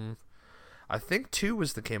in... I think 2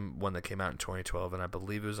 was the one that came out in 2012, and I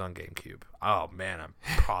believe it was on GameCube. Oh, man, I'm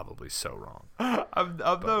probably so wrong. I'm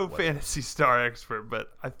no Phantasy Star expert,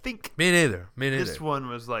 but I think... Me neither. This one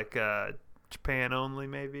was like Japan only,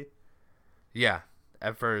 maybe? Yeah,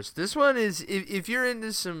 at first. This one is, if you're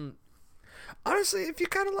into some... Honestly, if you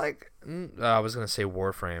kind of like... I was going to say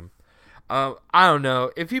Warframe. I don't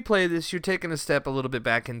know. If you play this, you're taking a step a little bit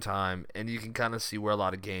back in time, and you can kind of see where a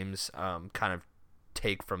lot of games kind of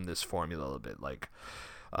take from this formula a little bit. Like,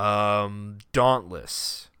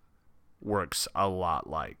 Dauntless works a lot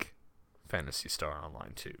like Phantasy Star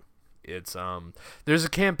Online 2. It's there's a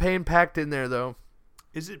campaign packed in there, though.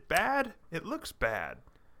 Is it bad? It looks bad.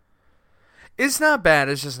 It's not bad.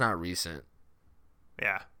 It's just not recent.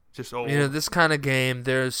 Yeah. Just old. This kind of game,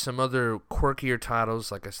 there's some other quirkier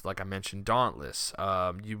titles, like I mentioned, Dauntless.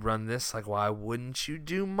 You run this, like, why wouldn't you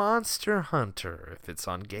do Monster Hunter if it's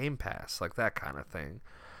on Game Pass, like that kind of thing.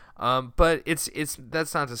 But it's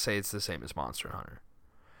that's not to say it's the same as Monster Hunter.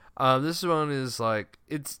 This one is like,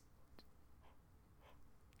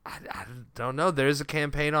 I don't know. There's a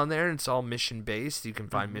campaign on there, and it's all mission-based. You can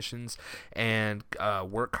find missions and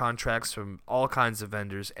work contracts from all kinds of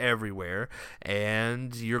vendors everywhere,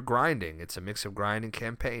 and you're grinding. It's a mix of grind and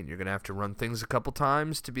campaign. You're going to have to run things a couple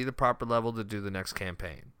times to be the proper level to do the next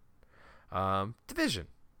campaign. Division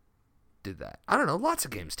did that. I don't know. Lots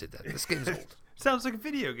of games did that. This game's old. Sounds like a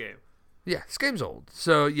video game. Yeah, this game's old.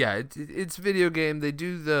 So, yeah, it's a video game. They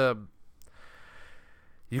do the...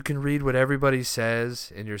 You can read what everybody says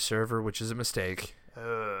in your server, which is a mistake.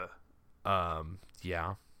 Yeah,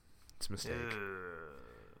 it's a mistake.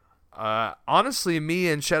 Honestly, me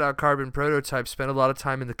and Shoutout Carbon Prototype spent a lot of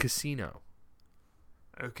time in the casino.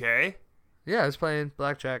 Okay. Yeah, I was playing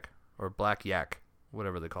blackjack or black yak,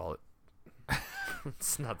 whatever they call it.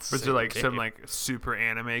 It's not the Was same there like game. some like super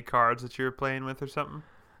anime cards that you were playing with or something?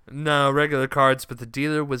 No, regular cards, but the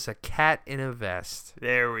dealer was a cat in a vest.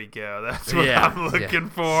 There we go. That's what I'm looking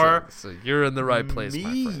for. So you're in the right place, my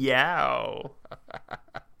friend. Meow.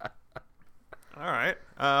 All right.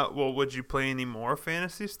 Well, would you play any more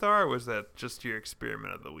Phantasy Star, or was that just your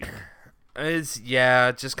experiment of the week?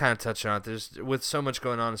 Just kind of touching on it. There's with so much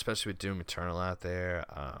going on, especially with Doom Eternal out there.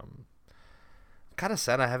 I'm kind of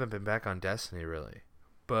sad I haven't been back on Destiny, really.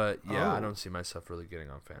 But, I don't see myself really getting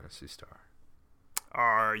on Phantasy Star.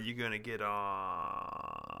 Are you going to get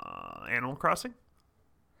on Animal Crossing?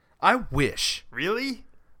 I wish. Really?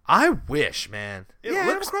 I wish, man. It looks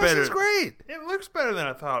better. Animal Crossing's great. It looks better than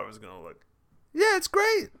I thought it was going to look. Yeah, it's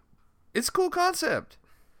great. It's a cool concept.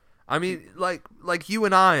 I mean, like you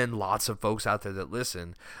and I and lots of folks out there that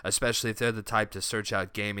listen, especially if they're the type to search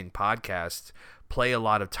out gaming podcasts, play a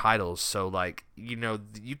lot of titles. So, like, you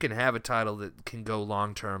can have a title that can go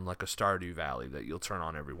long-term, like a Stardew Valley, that you'll turn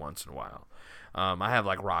on every once in a while. I have,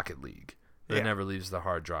 like, Rocket League. That never leaves the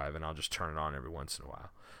hard drive, and I'll just turn it on every once in a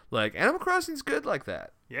while. Like, Animal Crossing's good like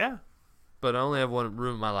that. Yeah. But I only have one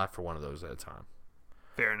room in my life for one of those at a time.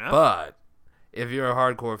 Fair enough. But if you're a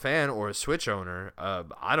hardcore fan or a Switch owner,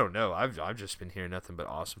 I don't know. I've just been hearing nothing but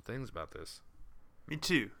awesome things about this. Me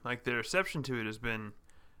too. Like, the reception to it has been,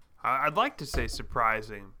 I'd like to say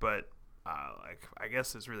surprising, but I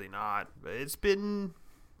guess it's really not. But it's been,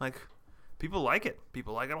 like, people like it.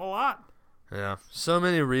 People like it a lot. Yeah. So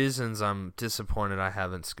many reasons I'm disappointed I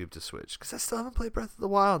haven't scooped a Switch. Because I still haven't played Breath of the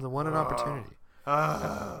Wild and what an opportunity.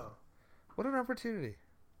 What an opportunity.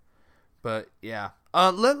 But, yeah.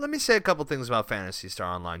 Let me say a couple things about Phantasy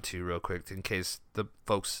Star Online 2 real quick in case the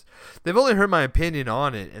folks, they've only heard my opinion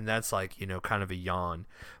on it, and that's like, kind of a yawn.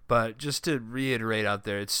 But just to reiterate out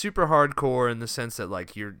there, it's super hardcore in the sense that,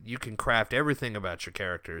 like, you can craft everything about your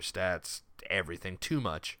character, stats, everything, too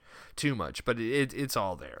much, but it's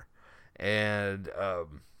all there. And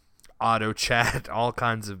auto chat, all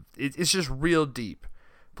kinds of, it's just real deep.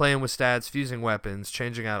 Playing with stats, fusing weapons,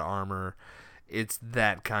 changing out armor. It's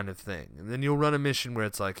that kind of thing. And then you'll run a mission where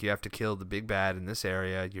it's like you have to kill the big bad in this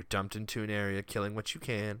area. You're dumped into an area, killing what you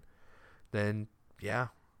can. Then,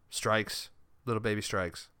 strikes. Little baby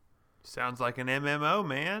strikes. Sounds like an MMO,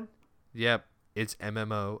 man. Yep. It's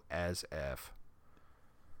MMO as F.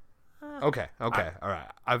 Okay. All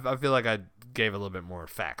right. I feel like I gave a little bit more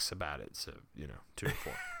facts about it. So 2 to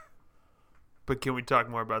 4. But can we talk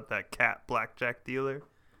more about that cat blackjack dealer?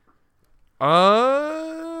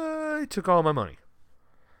 He took all my money.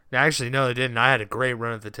 Now, actually, no, they didn't. I had a great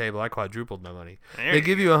run at the table. I quadrupled my money. They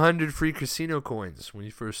give you 100 free casino coins when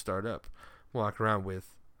you first start up. Walk around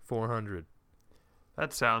with 400.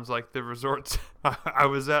 That sounds like the resorts I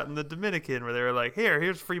was at in the Dominican, where they were like,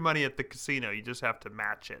 here's free money at the casino. You just have to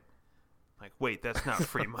match it. Like, wait, that's not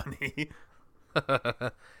free money.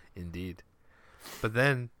 Indeed. But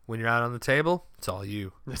then, when you're out on the table, it's all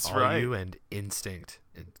you. That's all right. you and instinct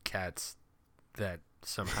and cats that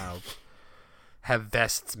somehow have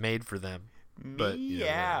vests made for them. But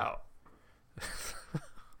Meow.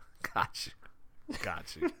 Got you.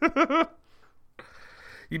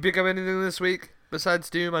 You pick up anything this week besides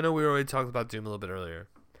Doom? I know we already talked about Doom a little bit earlier.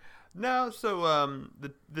 No, so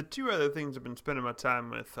the two other things I've been spending my time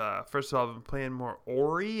with. First of all, I've been playing more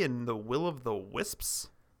Ori and the Will of the Wisps.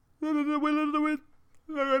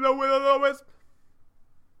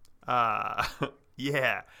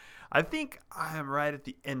 Yeah, I think I am right at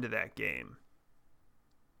the end of that game.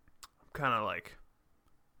 I'm kind of like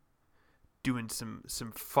doing some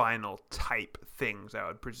final type things, I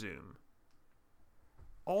would presume.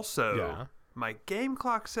 Also, my game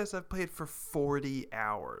clock says I've played for 40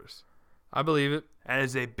 hours. I believe it. That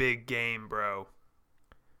is a big game, bro.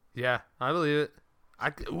 Yeah, I believe it.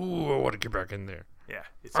 I want to get back in there. Yeah,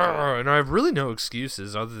 it's and I have really no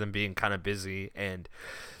excuses other than being kind of busy and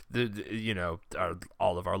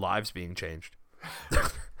all of our lives being changed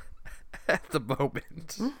at the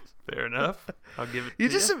moment. Fair enough. I'll give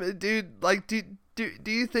it. Dude. Like, do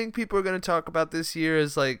you think people are going to talk about this year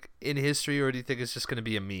as like in history, or do you think it's just going to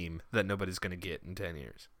be a meme that nobody's going to get in 10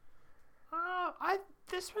 years?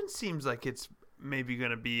 This one seems like it's maybe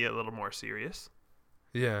going to be a little more serious.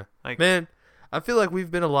 Yeah, like, man, I feel like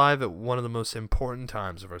we've been alive at one of the most important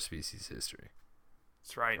times of our species' history.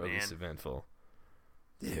 That's right, or man. At least eventful,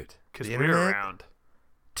 dude. Because we're internet, around.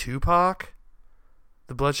 Tupac,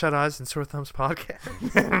 the Bloodshot Eyes and Sore Thumbs podcast.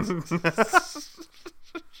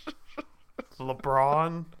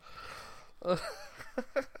 LeBron.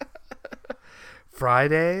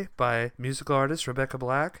 Friday by musical artist Rebecca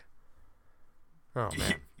Black. Oh,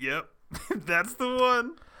 man. Yep. That's the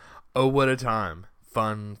one. Oh, what a time.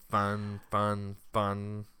 Fun.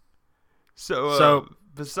 So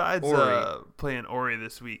besides Ori. playing Ori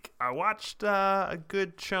this week, I watched a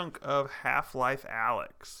good chunk of Half-Life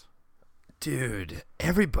Alyx. Dude,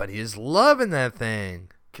 everybody is loving that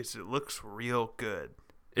thing. Because it looks real good.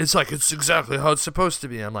 It's like, it's exactly how it's supposed to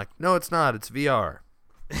be. I'm like, no, it's not. It's VR.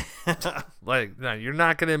 Like, no, you're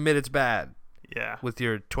not going to admit it's bad. Yeah. With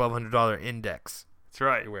your $1,200 index. That's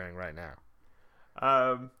right. You're wearing right now.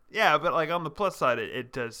 Yeah, but like on the plus side,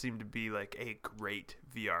 it does seem to be like a great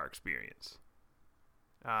VR experience.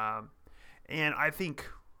 And I think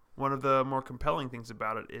one of the more compelling things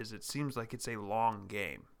about it is it seems like it's a long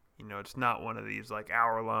game. It's not one of these like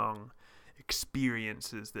hour-long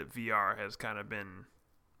experiences that VR has kind of been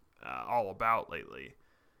all about lately.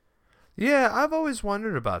 Yeah, I've always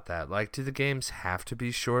wondered about that. Like, do the games have to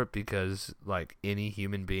be short because, like, any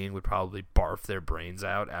human being would probably barf their brains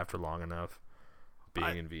out after long enough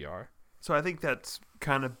being in VR? So I think that's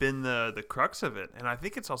kind of been the crux of it, and I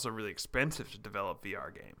think it's also really expensive to develop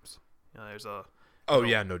VR games. There's a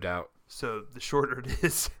yeah, no doubt. So the shorter it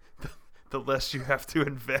is, the less you have to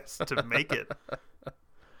invest to make it.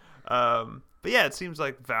 But yeah, it seems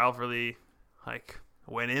like Valve really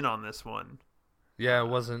went in on this one. Yeah, it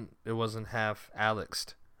wasn't half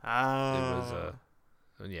Alexed. It was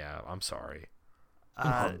yeah, I'm sorry.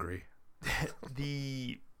 I'm hungry.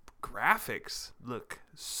 The graphics look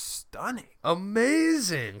stunning.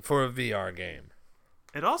 Amazing for a VR game.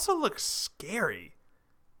 It also looks scary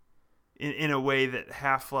in a way that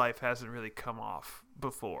Half-Life hasn't really come off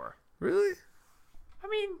before. Really? I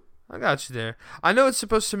mean, I got you there. I know it's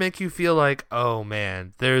supposed to make you feel like, oh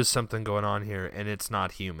man, there's something going on here and it's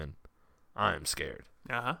not human. I am scared.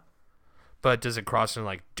 Uh-huh. But does it cross into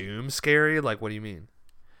like Doom scary? Like, what do you mean?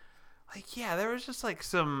 Like, yeah, there was just like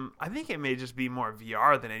some, I think it may just be more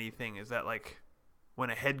VR than anything, is that like when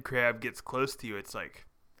a head crab gets close to you, it's like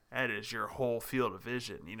that is your whole field of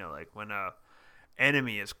vision. Like when a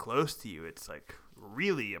enemy is close to you, it's like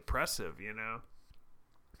really oppressive,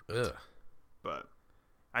 Ugh. But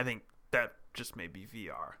I think that just may be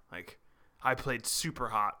VR. Like, I played Super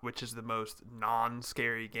Hot, which is the most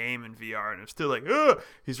non-scary game in VR, and it's still like,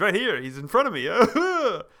 he's right here, he's in front of me,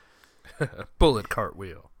 bullet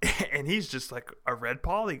cartwheel, and he's just like a red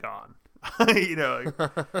polygon, But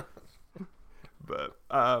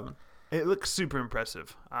it looks super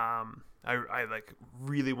impressive. I like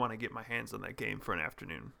really want to get my hands on that game for an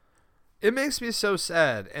afternoon. It makes me so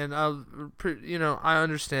sad, and I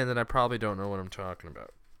understand that I probably don't know what I'm talking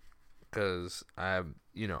about, because I'm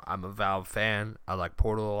a Valve fan. I like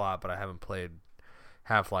Portal a lot, but I haven't played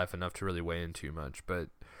Half-Life enough to really weigh in too much. But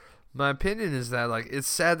my opinion is that like it's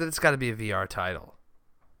sad that it's got to be a VR title.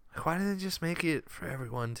 Like, why didn't they just make it for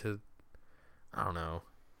everyone to? I don't know.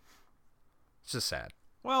 It's just sad.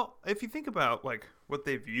 Well, if you think about like what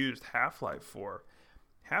they've used Half-Life for,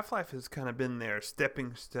 Half-Life has kind of been their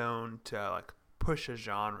stepping stone to like push a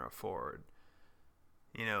genre forward.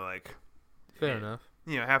 Fair enough.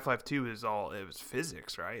 Half-Life 2 it was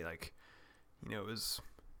physics, right? Like, it was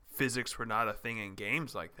physics were not a thing in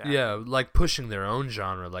games like that. Yeah, like pushing their own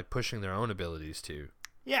genre, like pushing their own abilities too.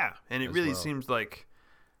 Yeah, and it really seems like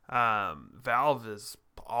Valve is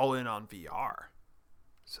all in on VR.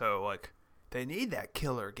 So like they need that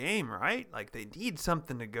killer game, right? Like they need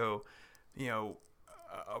something to go,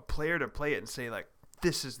 a player to play it and say like,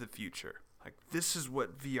 this is the future. Like this is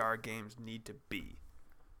what VR games need to be.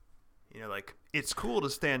 Like it's cool to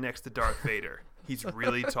stand next to Darth Vader. He's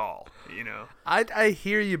really tall, I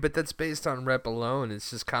hear you, but that's based on rep alone. It's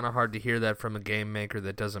just kind of hard to hear that from a game maker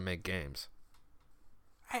that doesn't make games.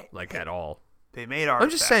 At all. They made art. I'm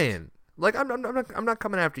just saying. Like I'm not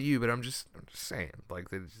coming after you, but I'm just saying. Like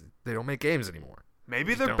they don't make games anymore.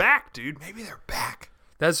 Maybe they're back, dude. Maybe they're back.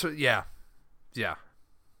 That's what. Yeah.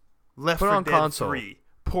 Left 4 Dead console. 3,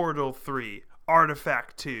 Portal 3,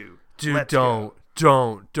 Artifact 2. Dude,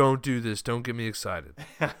 don't do this. Don't get me excited.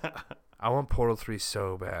 I want Portal 3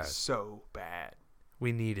 so bad. So bad.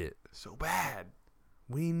 We need it. So bad.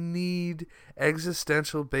 We need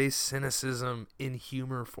existential-based cynicism in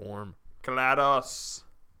humor form. GLaDOS.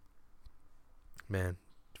 Man,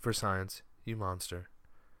 for science, you monster.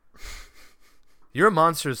 You're a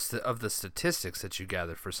monster of the statistics that you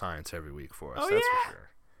gather for science every week for us. That's for sure.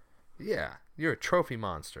 Yeah, you're a trophy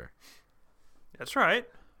monster. That's right.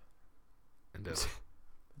 And that's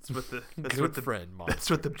what the friend monster. That's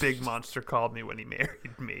what the big monster called me when he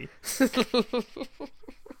married me.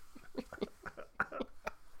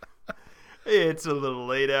 It's a little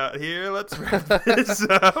late out here. Let's wrap this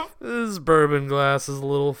up. This bourbon glass is a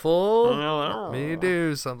little full. Me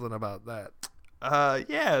do something about that.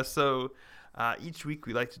 So each week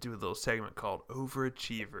we like to do a little segment called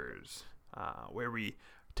Overachievers, where we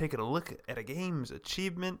take a look at a game's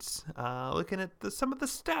achievements, looking at some of the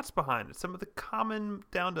stats behind it, some of the common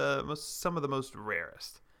down to some of the most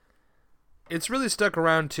rarest. It's really stuck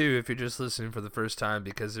around too if you're just listening for the first time,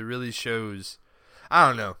 because it really shows. I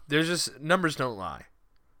don't know. There's just numbers don't lie.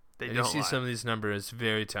 They and don't you see lie. some of these numbers,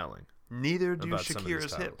 very telling. Neither do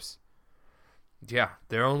Shakira's hips. Yeah,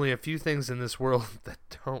 there are only a few things in this world that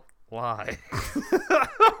don't lie.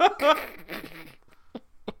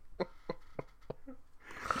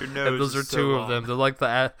 Your nose and those are so two long. of them. They're like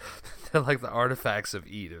the artifacts of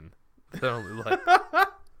Eden. They only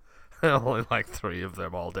like 3 of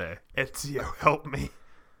them all day. Ezio, help me.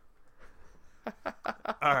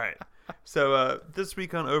 All right. So this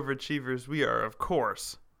week on Overachievers, we are, of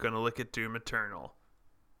course, going to look at Doom Eternal.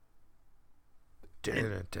 Yeah,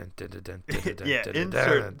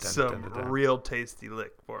 insert some real tasty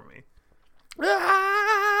lick for me.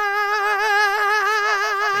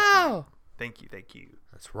 Thank you.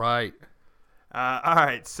 That's right. All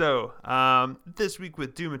right, so this week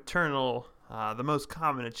with Doom Eternal, the most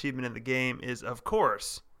common achievement in the game is, of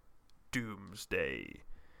course, Doomsday,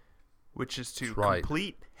 which is to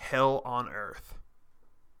complete Hell on Earth.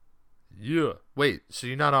 Yeah. Wait, so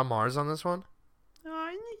you're not on Mars on this one?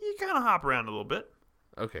 You kind of hop around a little bit.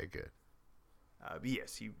 Okay, good.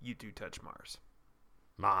 Yes, you do touch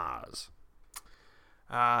Mars.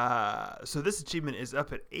 So this achievement is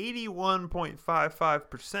up at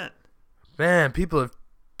 81.55%. Man, people have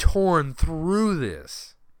torn through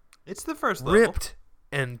this. It's the first level. Ripped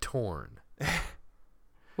and torn. Well,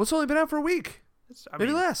 it's only been out for a week.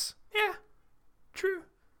 Maybe less. Yeah, true.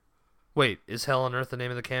 Wait, is Hell on Earth the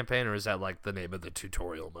name of the campaign, or is that like the name of the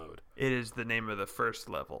tutorial mode? It is the name of the first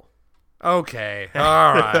level. Okay. All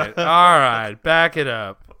right. Back it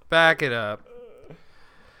up.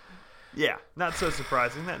 Yeah, not so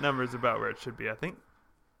surprising. That number is about where it should be, I think.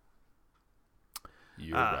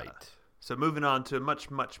 You're right. So moving on to a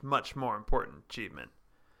much, much, much more important achievement.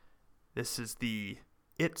 This is the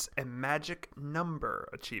It's a Magic Number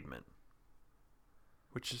achievement,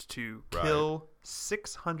 which is to kill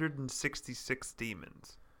 666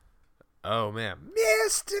 demons. Oh, man.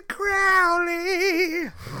 Mr.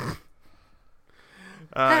 Crowley!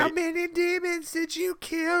 How many demons did you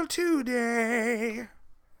kill today?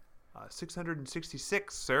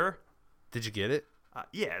 666, sir. Did you get it?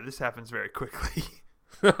 Yeah, this happens very quickly.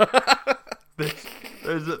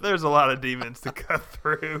 There's a lot of demons to cut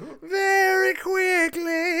through very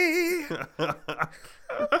quickly.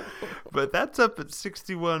 But that's up at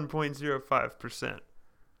 61.05%.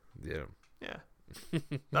 Yeah.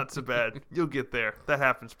 Not so bad. You'll get there. That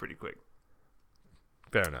happens pretty quick.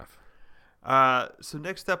 Fair enough. So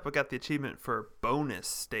next up, I got the achievement for bonus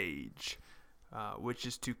stage, which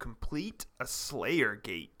is to complete a Slayer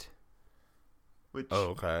Gate, which is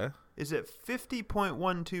at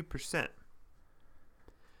 50.12%.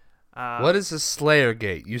 What is a Slayer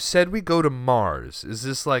Gate? You said we go to Mars. Is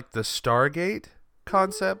this like the Stargate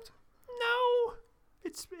concept? No,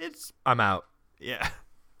 it's. I'm out. Yeah,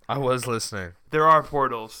 I was listening. there are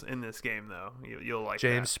portals in this game, though. You'll like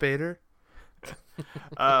James Spader.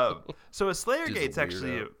 So a Slayer Just Gate's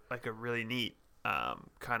actually weirdo. like a really neat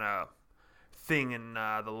kind of thing in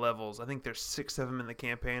the levels. I think there's 6 of them in the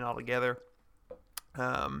campaign altogether.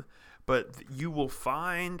 But you will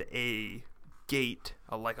find a gate,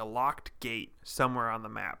 like a locked gate somewhere on the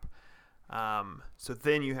map. So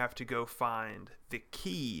then you have to go find the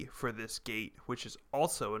key for this gate, which is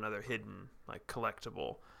also another hidden like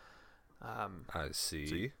collectible. I see.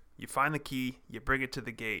 So you find the key, you bring it to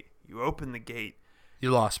the gate, you open the gate.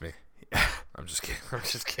 You lost me. I'm just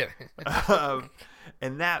kidding.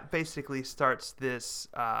 And that basically starts this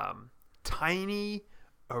tiny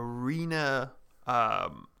arena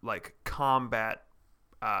like combat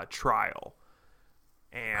trial.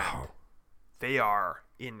 And they are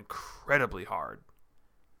incredibly hard.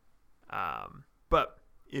 But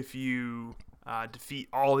if you defeat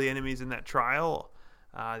all the enemies in that trial,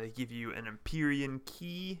 they give you an Empyrean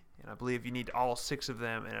key, and I believe you need all 6 of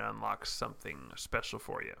them, and it unlocks something special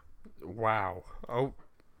for you. Wow. Oh.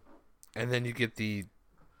 And then you get the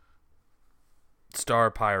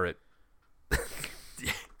Star Pirate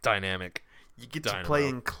dynamic. You get Dynamo. to play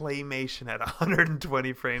in claymation at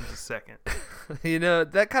 120 frames a second. You know,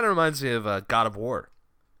 that kind of reminds me of God of War.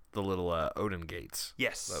 The little Odin gates.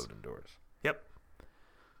 Yes. The Odin doors. Yep.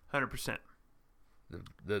 100%.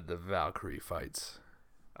 The Valkyrie fights.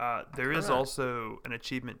 There is also an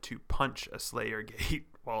achievement to punch a Slayer Gate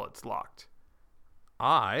while it's locked.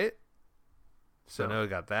 So now we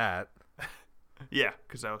got that. Yeah,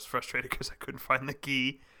 because I was frustrated because I couldn't find the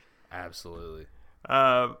key. Absolutely.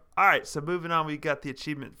 All right, so moving on, we got the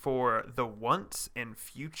achievement for the Once and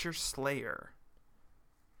Future Slayer,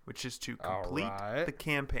 which is to complete the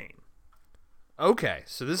campaign. Okay,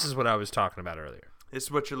 so this is what I was talking about earlier. This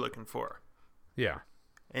is what you're looking for. Yeah.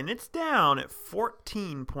 And it's down at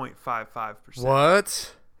 14.55%.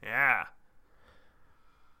 What? Yeah.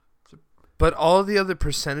 But all the other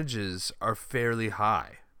percentages are fairly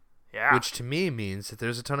high. Yeah. Which to me means that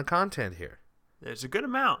there's a ton of content here. There's a good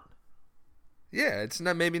amount. Yeah, it's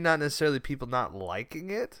not necessarily people not liking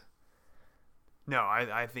it. No,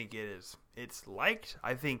 I think it is. It's liked.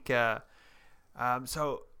 I think so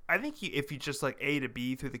I think if you just like A to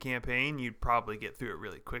B through the campaign, you'd probably get through it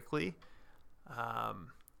really quickly.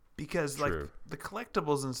 Because True. like the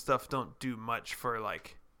collectibles and stuff don't do much for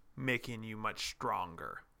like making you much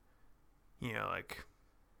stronger. You know, like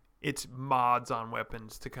it's mods on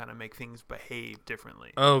weapons to kind of make things behave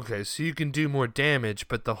differently. Okay, so you can do more damage,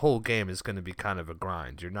 but the whole game is going to be kind of a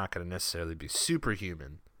grind. You're not going to necessarily be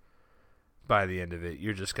superhuman by the end of it.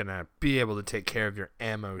 You're just going to be able to take care of your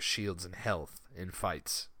ammo, shields, and health in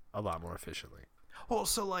fights a lot more efficiently. Well,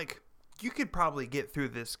 so like you could probably get through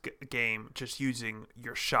this game just using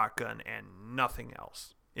your shotgun and nothing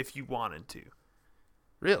else if you wanted to.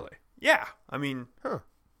 Really? Yeah. I mean,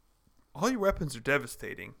 all your weapons are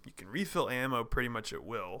devastating. You can refill ammo pretty much at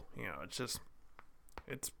will. You know, it's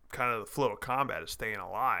kind of the flow of combat is staying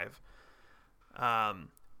alive.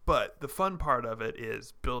 But the fun part of it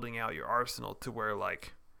is building out your arsenal to where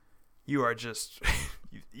like you are just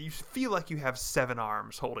you feel like you have 7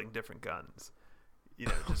 arms holding different guns. You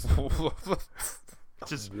know,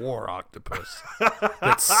 just war octopus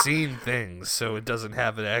that's seen things, so it doesn't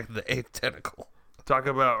have the 8th tentacle. Talk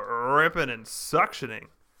about ripping and suctioning.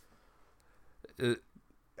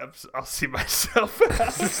 I'll see myself.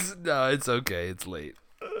 No, it's okay. It's late.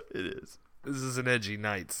 It is. This is an Edgy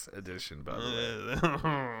Nights edition, by the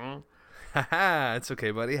way. Haha, it's okay,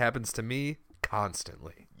 buddy. Happens to me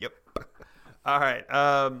constantly. Yep. All right.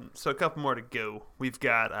 So a couple more to go. We've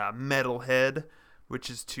got Metalhead, which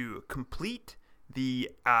is to complete the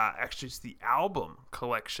actually it's the album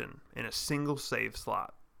collection in a single save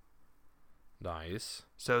slot. Nice.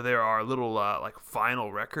 So there are little like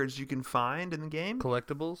vinyl records you can find in the game.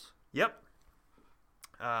 Collectibles? Yep.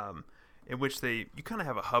 In which you kind of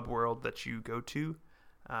have a hub world that you go to,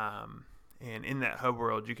 And in that hub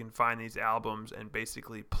world, you can find these albums and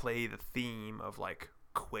basically play the theme of like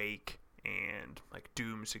Quake and like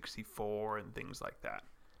Doom 64 and things like that.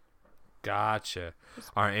 Gotcha.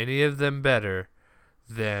 Are any of them better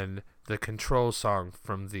than the Control song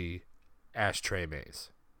from the Ashtray Maze?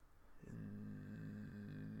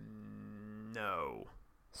 No.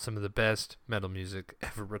 Some of the best metal music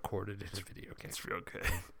ever recorded in a video game. It's real good.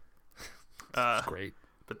 It's great.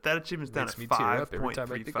 But that achievement's down at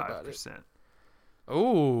 5.35%.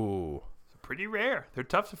 Oh. Pretty rare. They're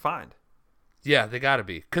tough to find. Yeah, they gotta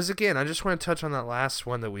be. Because again, I just want to touch on that last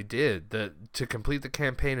one that we did. To complete the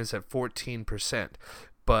campaign is at 14%.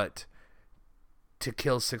 But to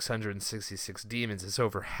kill 666 demons is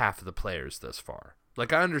over half of the players thus far.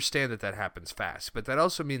 Like, I understand that happens fast, but that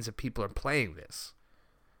also means that people are playing this.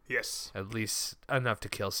 Yes. At least enough to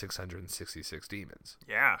kill 666 demons.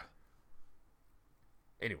 Yeah.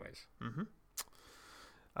 Anyways. Mm-hmm.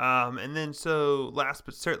 And then, so last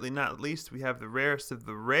but certainly not least, we have the rarest of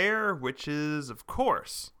the rare, which is, of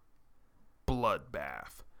course,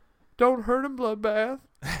 Bloodbath. Don't hurt him, Bloodbath.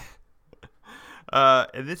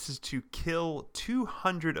 And this is to kill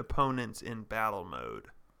 200 opponents in battle mode.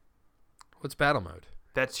 What's battle mode?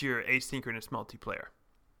 That's your asynchronous multiplayer.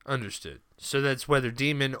 Understood. So that's whether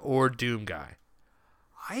demon or doom guy.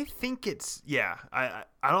 I think it's, yeah. I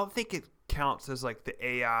don't think it counts as like the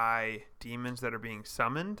AI demons that are being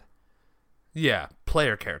summoned. Yeah,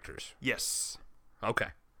 player characters. Yes. Okay.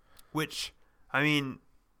 Which, I mean,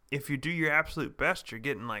 if you do your absolute best, you're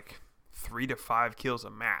getting like 3 to 5 kills a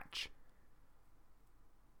match.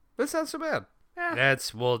 That's not so bad. Yeah.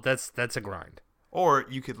 That's a grind. Or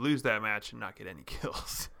you could lose that match and not get any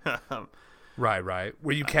kills. Right.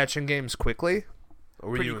 Were you catching games quickly? Or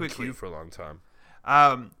were you in queue for a long time?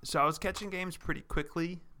 So I was catching games pretty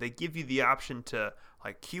quickly. They give you the option to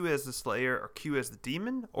like queue as the Slayer or queue as the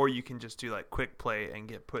Demon, or you can just do like quick play and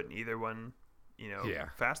get put in either one,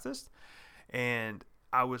 fastest. And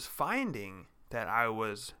I was finding that I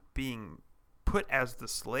was being put as the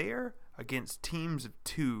Slayer against teams of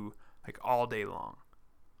 2 like all day long.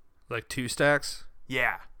 Like 2 stacks?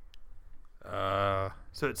 Yeah.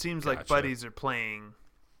 So it seems like buddies are playing,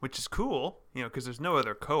 which is cool, because there's no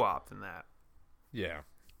other co-op than that. Yeah.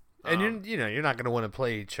 And you're not going to want to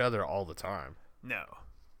play each other all the time. No.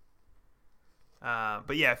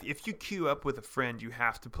 But yeah, if you queue up with a friend, you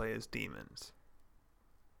have to play as demons.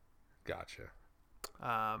 Gotcha.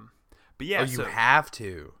 But yeah, you have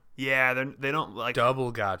to. Yeah, they don't like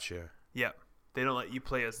double gotcha. Yep. They don't let you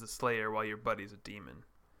play as the Slayer while your buddy's a demon.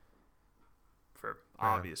 For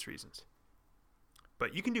obvious reasons.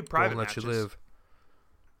 But you can do private matches. Won't let you live.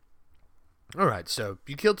 All right, so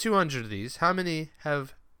you killed 200 of these. How many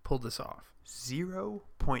have pulled this off?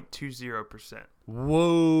 0.20%.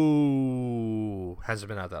 Whoa! Hasn't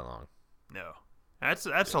been out that long. No,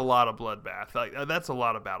 that's a lot of Bloodbath. Like that's a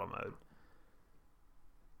lot of battle mode.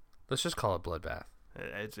 Let's just call it Bloodbath.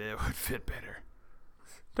 It would fit better.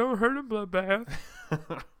 Don't hurt him, Bloodbath.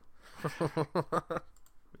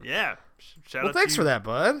 Yeah. Shout out thanks to for that,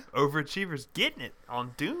 bud. Overachievers getting it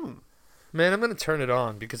on Doom. Man, I'm going to turn it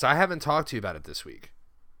on because I haven't talked to you about it this week.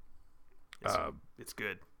 It's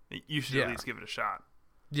good. You should at least give it a shot.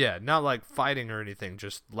 Yeah, not like fighting or anything,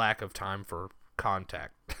 just lack of time for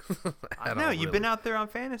contact. I know, you've been out there on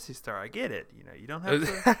Phantasy Star. I get it. You don't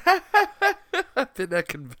have to. I've been at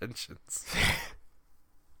conventions.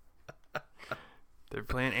 They're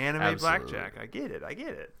playing anime blackjack. I get it.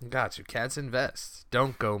 Got you. Cats and vests.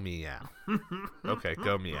 Don't go meow. Okay,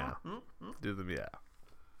 go meow. Do the meow.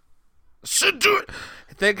 Should do it.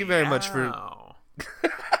 Thank you very much for.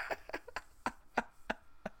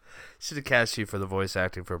 Should have cast you for the voice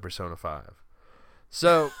acting for Persona 5.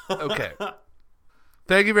 So, okay.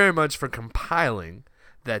 Thank you very much for compiling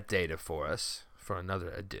that data for us for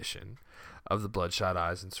another edition of the Bloodshot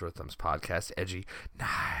Eyes and Sore Thumbs podcast, Edgy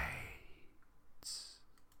Nights.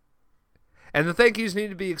 And the thank yous need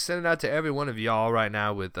to be extended out to every one of y'all right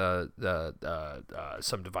now with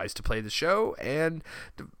some device to play the show and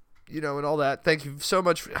and all that. Thank you so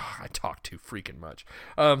much. I talk too freaking much.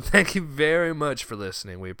 Thank you very much for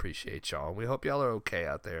listening. We appreciate y'all. We hope y'all are okay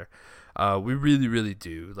out there. We really, really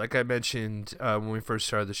do. Like I mentioned when we first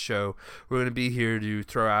started the show, we're going to be here to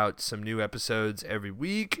throw out some new episodes every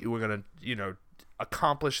week. We're going to,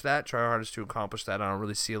 accomplish that, try our hardest to accomplish that. I don't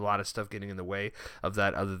really see a lot of stuff getting in the way of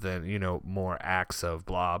that other than, more acts of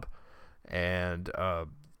blob and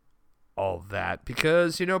all that,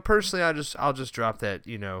 because personally I'll just drop that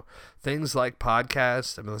things like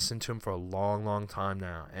podcasts, I've been listening to them for a long time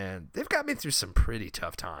now, and they've got me through some pretty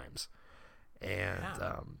tough times, and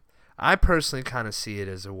I personally kind of see it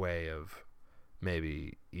as a way of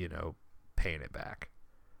maybe paying it back.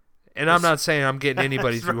 And I'm not saying I'm getting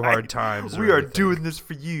anybody through hard times. We are doing this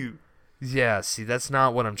for you. Yeah, see, that's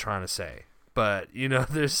not what I'm trying to say. But,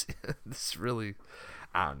 there's this really,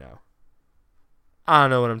 I don't know. I don't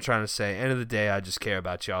know what I'm trying to say. End of the day, I just care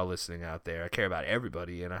about y'all listening out there. I care about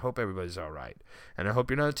everybody, and I hope everybody's all right. And I hope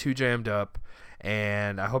you're not too jammed up,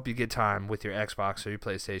 and I hope you get time with your Xbox or your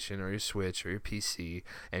PlayStation or your Switch or your PC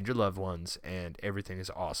and your loved ones, and everything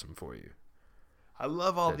is awesome for you. I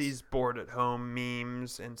love all these bored-at-home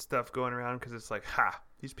memes and stuff going around because it's like,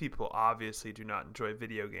 these people obviously do not enjoy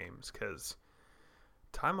video games because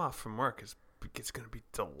time off from work it's going to be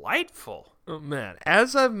delightful. Oh, man.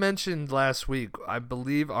 As I've mentioned last week, I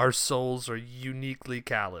believe our souls are uniquely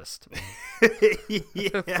calloused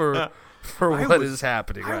for what is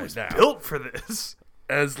happening right now. Built for this.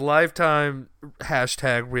 As lifetime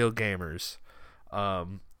 #real gamers,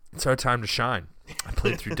 it's our time to shine. I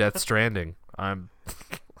played through Death Stranding.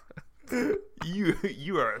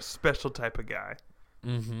 You are a special type of guy.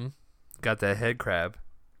 Mm-hmm. Got that head crab.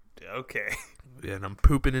 Okay. And I'm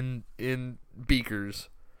pooping in beakers.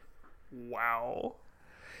 Wow.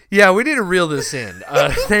 Yeah, we need to reel this in.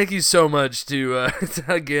 Thank you so much to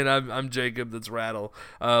again, I'm Jacob, that's Rattle.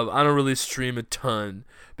 I don't really stream a ton,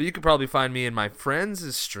 but you can probably find me in my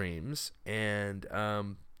friends' streams, and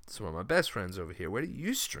some of my best friends over here. Where do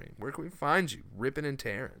you stream? Where can we find you? Ripping and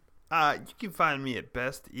tearing. You can find me at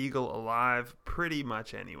Best Eagle Alive pretty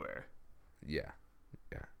much anywhere. Yeah.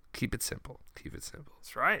 Keep it simple.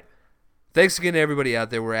 That's right. Thanks again to everybody out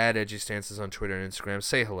there. We're at Edgy Stances on Twitter and Instagram.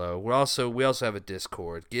 Say hello. We also have a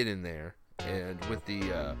Discord. Get in there, and with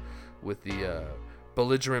the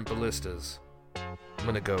belligerent ballistas, I'm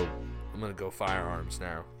gonna go firearms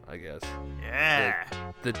now, I guess. Yeah.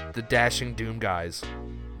 The dashing Doom guys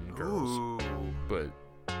and girls. Ooh. But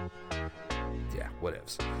yeah,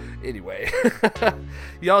 whatevs. Anyway,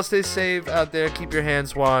 y'all stay safe out there. Keep your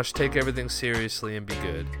hands washed. Take everything seriously and be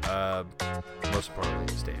good. Most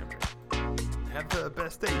importantly, stay hungry. Have the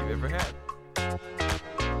best day you've ever had.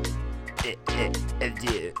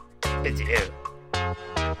 Adieu.